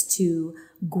chance to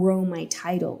grow my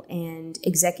title and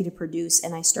executive produce,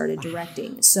 and I started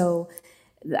directing. So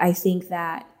I think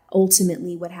that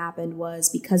ultimately what happened was,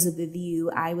 because of The View,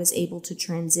 I was able to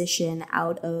transition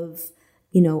out of,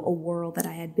 you know, a world that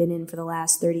I had been in for the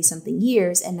last 30 something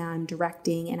years. And now I'm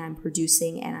directing and I'm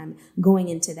producing and I'm going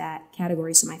into that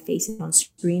category. So my face isn't on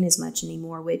screen as much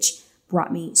anymore, which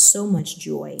brought me so much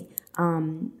joy.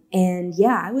 And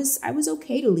yeah, I was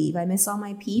okay to leave. I miss all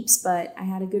my peeps, but I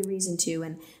had a good reason to.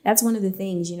 And that's one of the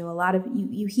things, you know, a lot of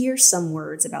you hear some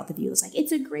words about The View. It's like,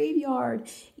 it's a graveyard.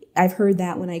 I've heard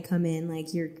that when I come in, like,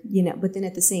 but then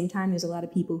at the same time, there's a lot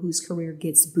of people whose career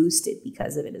gets boosted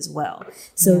because of it as well.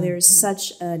 So there's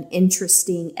such an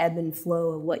interesting ebb and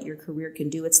flow of what your career can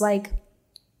do. It's like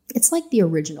the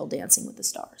original Dancing with the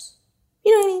Stars.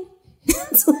 You know what I mean?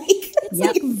 It's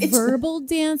like verbal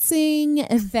dancing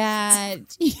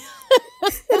that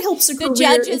helps a career, the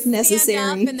judges if necessary.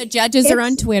 Stand up and the judges are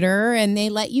on Twitter and they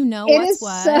let you know what's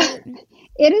what.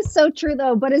 It is so true,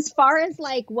 though. But as far as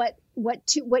like what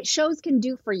shows can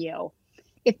do for you,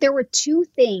 if there were 2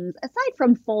 things aside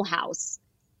from Full House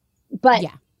But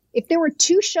if there were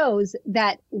two shows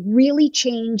that really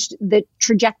changed the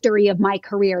trajectory of my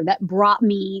career, that brought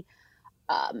me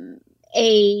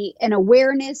an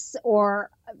awareness or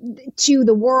to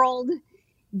the world,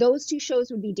 those two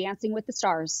shows would be Dancing with the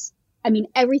Stars. I mean,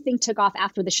 everything took off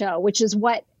after the show, which is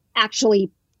what actually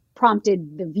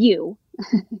prompted The View.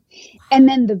 And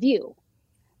then The View,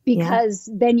 because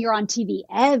then you're on TV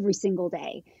every single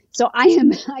day. So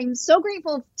I'm so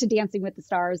grateful to Dancing with the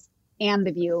Stars and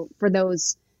The View for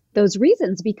those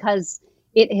reasons, because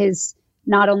it has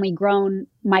not only grown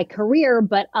my career,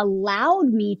 but allowed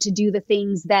me to do the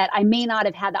things that I may not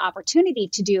have had the opportunity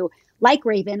to do, like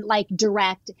Raven, like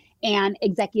direct and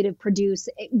executive produce.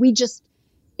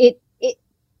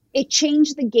 It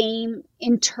changed the game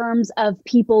in terms of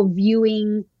people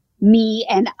viewing me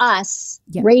and us,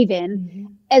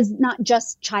 Raven, as not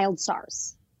just child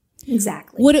stars.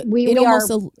 Exactly. We are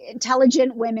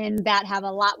intelligent women that have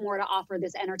a lot more to offer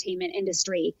this entertainment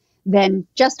industry than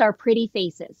just our pretty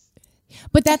faces.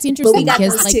 But that's interesting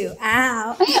because, like, too.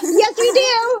 Ow. Yes, we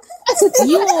do.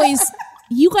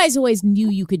 You guys always knew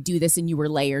you could do this and you were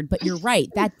layered, but you're right.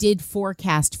 That did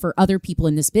forecast for other people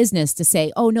in this business to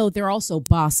say, oh no, they're also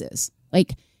bosses.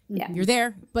 Like, you're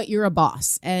there, but you're a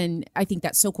boss. And I think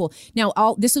that's so cool. Now,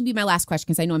 this will be my last question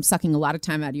because I know I'm sucking a lot of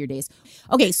time out of your days.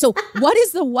 Okay, so what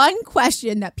is the one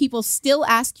question that people still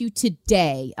ask you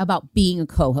today about being a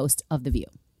co-host of The View?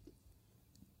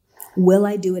 Will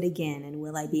I do it again, and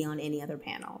will I be on any other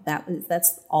panel?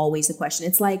 That's always the question.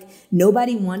 It's like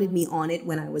nobody wanted me on it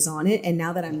when I was on it, and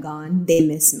now that I'm gone, they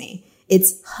miss me.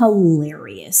 It's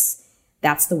hilarious.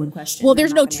 That's the one question. Well,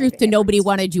 there's no truth to nobody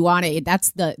wanted you on it.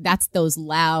 That's those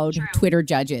loud Twitter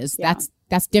judges. Yeah.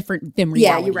 That's different than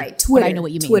reality. Yeah, you're right. Twitter. But I know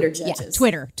what you mean. Twitter judges.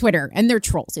 Yeah, Twitter, and they're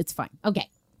trolls. It's fine. Okay.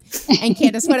 And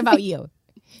Candace, what about you?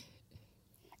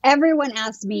 Everyone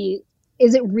asked me,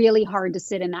 is it really hard to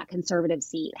sit in that conservative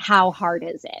seat? How hard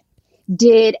is it?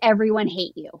 Did everyone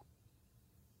hate you?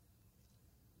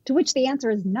 To which the answer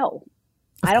is no.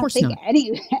 I don't think any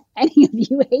of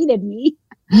you hated me.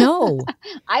 No.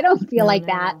 I don't feel like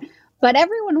that. But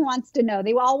everyone wants to know.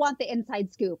 They all want the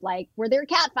inside scoop. Like, were there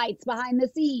cat fights behind the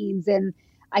scenes? And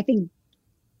I think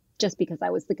just because I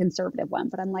was the conservative one,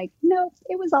 but I'm like, no,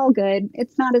 it was all good.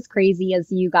 It's not as crazy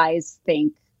as you guys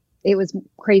think. It was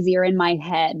crazier in my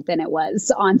head than it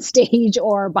was on stage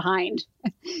or behind.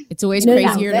 It's always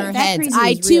crazier in our heads.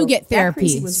 I too get therapy. That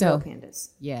crazy was real, Candace.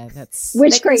 Yeah, that's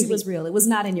which crazy was real. It was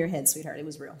not in your head, sweetheart. It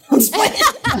was real.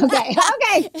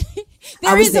 Okay.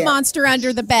 There is a monster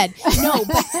under the bed. No,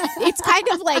 but it's kind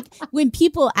of like when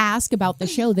people ask about the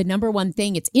show, the number one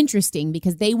thing, it's interesting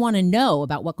because they want to know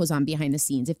about what goes on behind the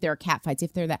scenes. If there are catfights,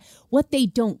 if they're that. What they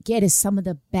don't get is some of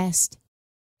the best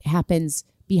happens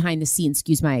behind the scenes.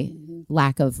 Excuse my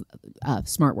lack of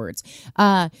smart words.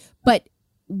 But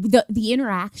the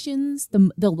interactions,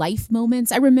 the life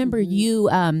moments. I remember you,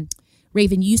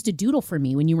 Raven, you used to doodle for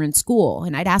me when you were in school,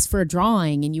 and I'd ask for a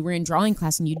drawing, and you were in drawing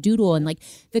class, and you doodle, and like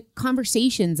the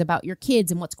conversations about your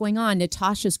kids and what's going on.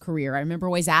 Natasha's career, I remember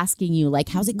always asking you, like,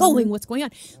 how's it going? What's going on?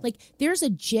 Like, there's a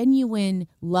genuine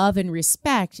love and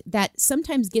respect that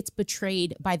sometimes gets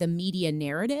betrayed by the media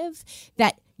narrative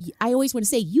that I always want to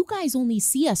say, you guys only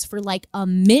see us for like a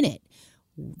minute.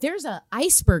 There's an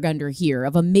iceberg under here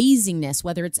of amazingness,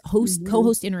 whether it's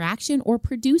co-host interaction or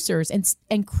producers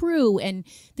and crew. And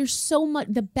there's so much,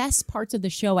 the best parts of the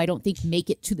show, I don't think make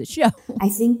it to the show. I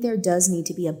think there does need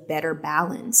to be a better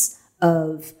balance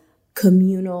of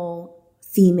communal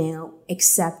female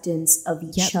acceptance of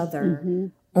each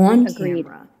other on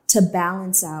camera to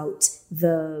balance out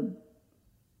the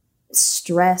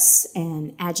stress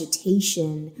and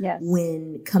agitation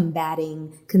when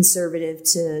combating conservative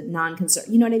to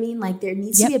non-conservative. You know what I mean? Like there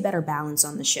needs to be a better balance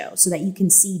on the show so that you can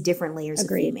see different layers of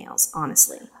females,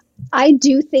 honestly. I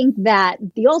do think that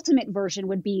the ultimate version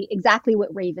would be exactly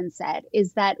what Raven said,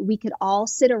 is that we could all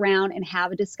sit around and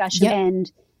have a discussion and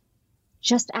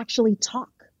just actually talk.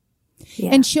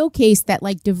 And showcase that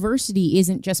like diversity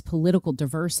isn't just political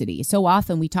diversity. So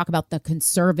often we talk about the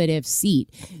conservative seat.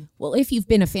 Well, if you've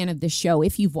been a fan of this show,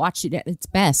 if you've watched it at its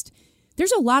best,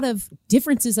 there's a lot of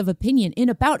differences of opinion in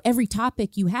about every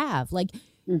topic you have. Like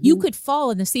you could fall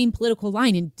in the same political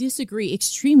line and disagree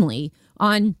extremely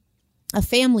on a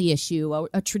family issue,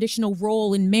 a traditional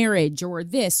role in marriage, or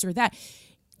this or that.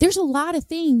 There's a lot of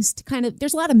things to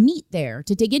there's a lot of meat there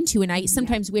to dig into. And I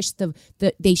sometimes wish they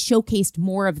showcased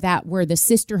more of that, where the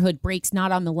sisterhood breaks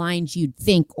not on the lines you'd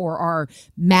think or are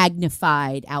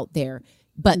magnified out there,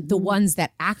 but the ones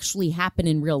that actually happen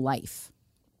in real life.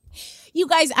 You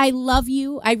guys, I love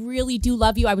you. I really do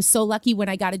love you. I was so lucky when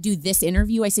I got to do this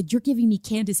interview. I said, you're giving me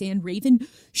Candace and Raven.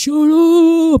 Shut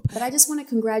up. But I just want to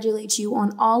congratulate you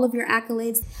on all of your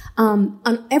accolades,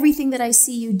 on everything that I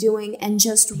see you doing, and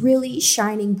just really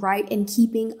shining bright and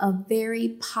keeping a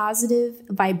very positive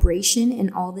vibration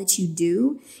in all that you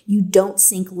do. You don't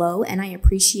sink low, and I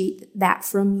appreciate that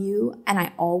from you, and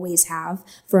I always have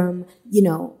from,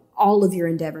 all of your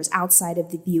endeavors outside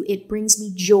of The View. It brings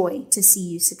me joy to see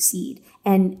you succeed.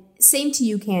 And same to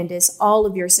you, Candace, all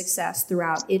of your success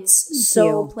throughout. It's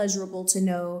so pleasurable to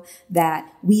know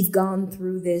that we've gone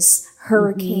through this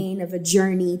hurricane of a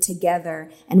journey together,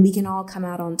 and we can all come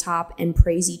out on top and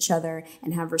praise each other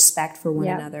and have respect for one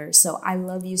another. So I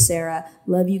love you, Sara.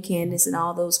 Love you, Candace, and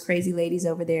all those crazy ladies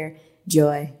over there.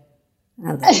 Joy.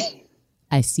 I love you.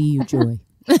 I see you, Joy.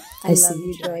 I love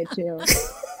you, Joy, too.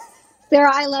 Sara,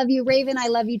 I love you. Raven, I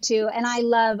love you too. And I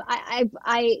love,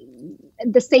 I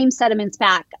the same sentiments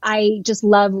back. I just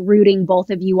love rooting both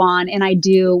of you on. And I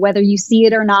do, whether you see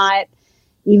it or not,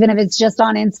 even if it's just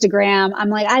on Instagram, I'm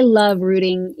like, I love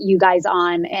rooting you guys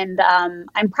on. And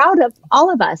I'm proud of all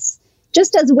of us,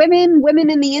 just as women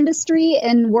in the industry.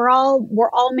 And we're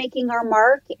all making our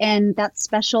mark. And that's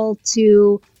special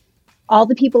to all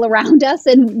the people around us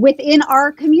and within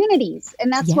our communities.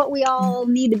 And that's what we all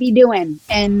need to be doing.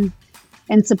 And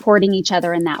supporting each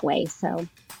other in that way. So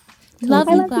love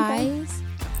you guys.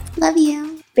 Love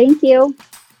you. Thank you.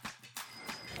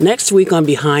 Next week on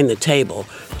Behind the Table,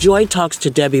 Joy talks to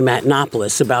Debbie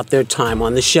Matenopoulos about their time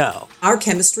on the show. Our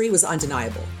chemistry was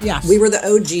undeniable. Yes. We were the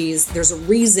OGs. There's a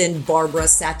reason Barbara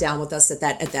sat down with us at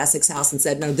the Essex house and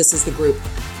said, no, this is the group.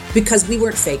 Because we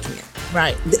weren't faking it.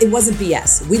 Right. It wasn't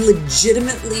BS. We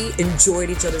legitimately enjoyed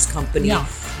each other's company. Yeah.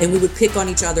 And we would pick on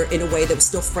each other in a way that was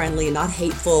still friendly and not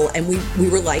hateful. And we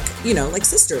were like, like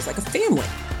sisters, like a family.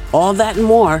 All that and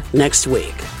more next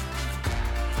week.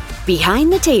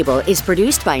 Behind the Table is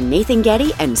produced by Nathan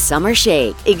Getty and Summer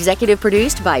Shake. Executive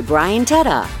produced by Brian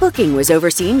Tetta. Booking was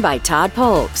overseen by Todd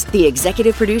Polks. The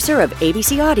executive producer of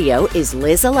ABC Audio is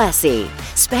Liz Alessi.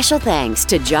 Special thanks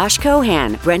to Josh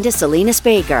Cohan, Brenda Salinas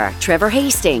Baker, Trevor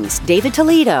Hastings, David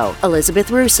Toledo,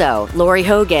 Elizabeth Russo, Lori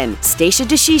Hogan, Stacia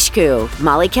DeShishku,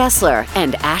 Molly Kessler,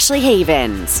 and Ashley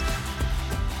Havens.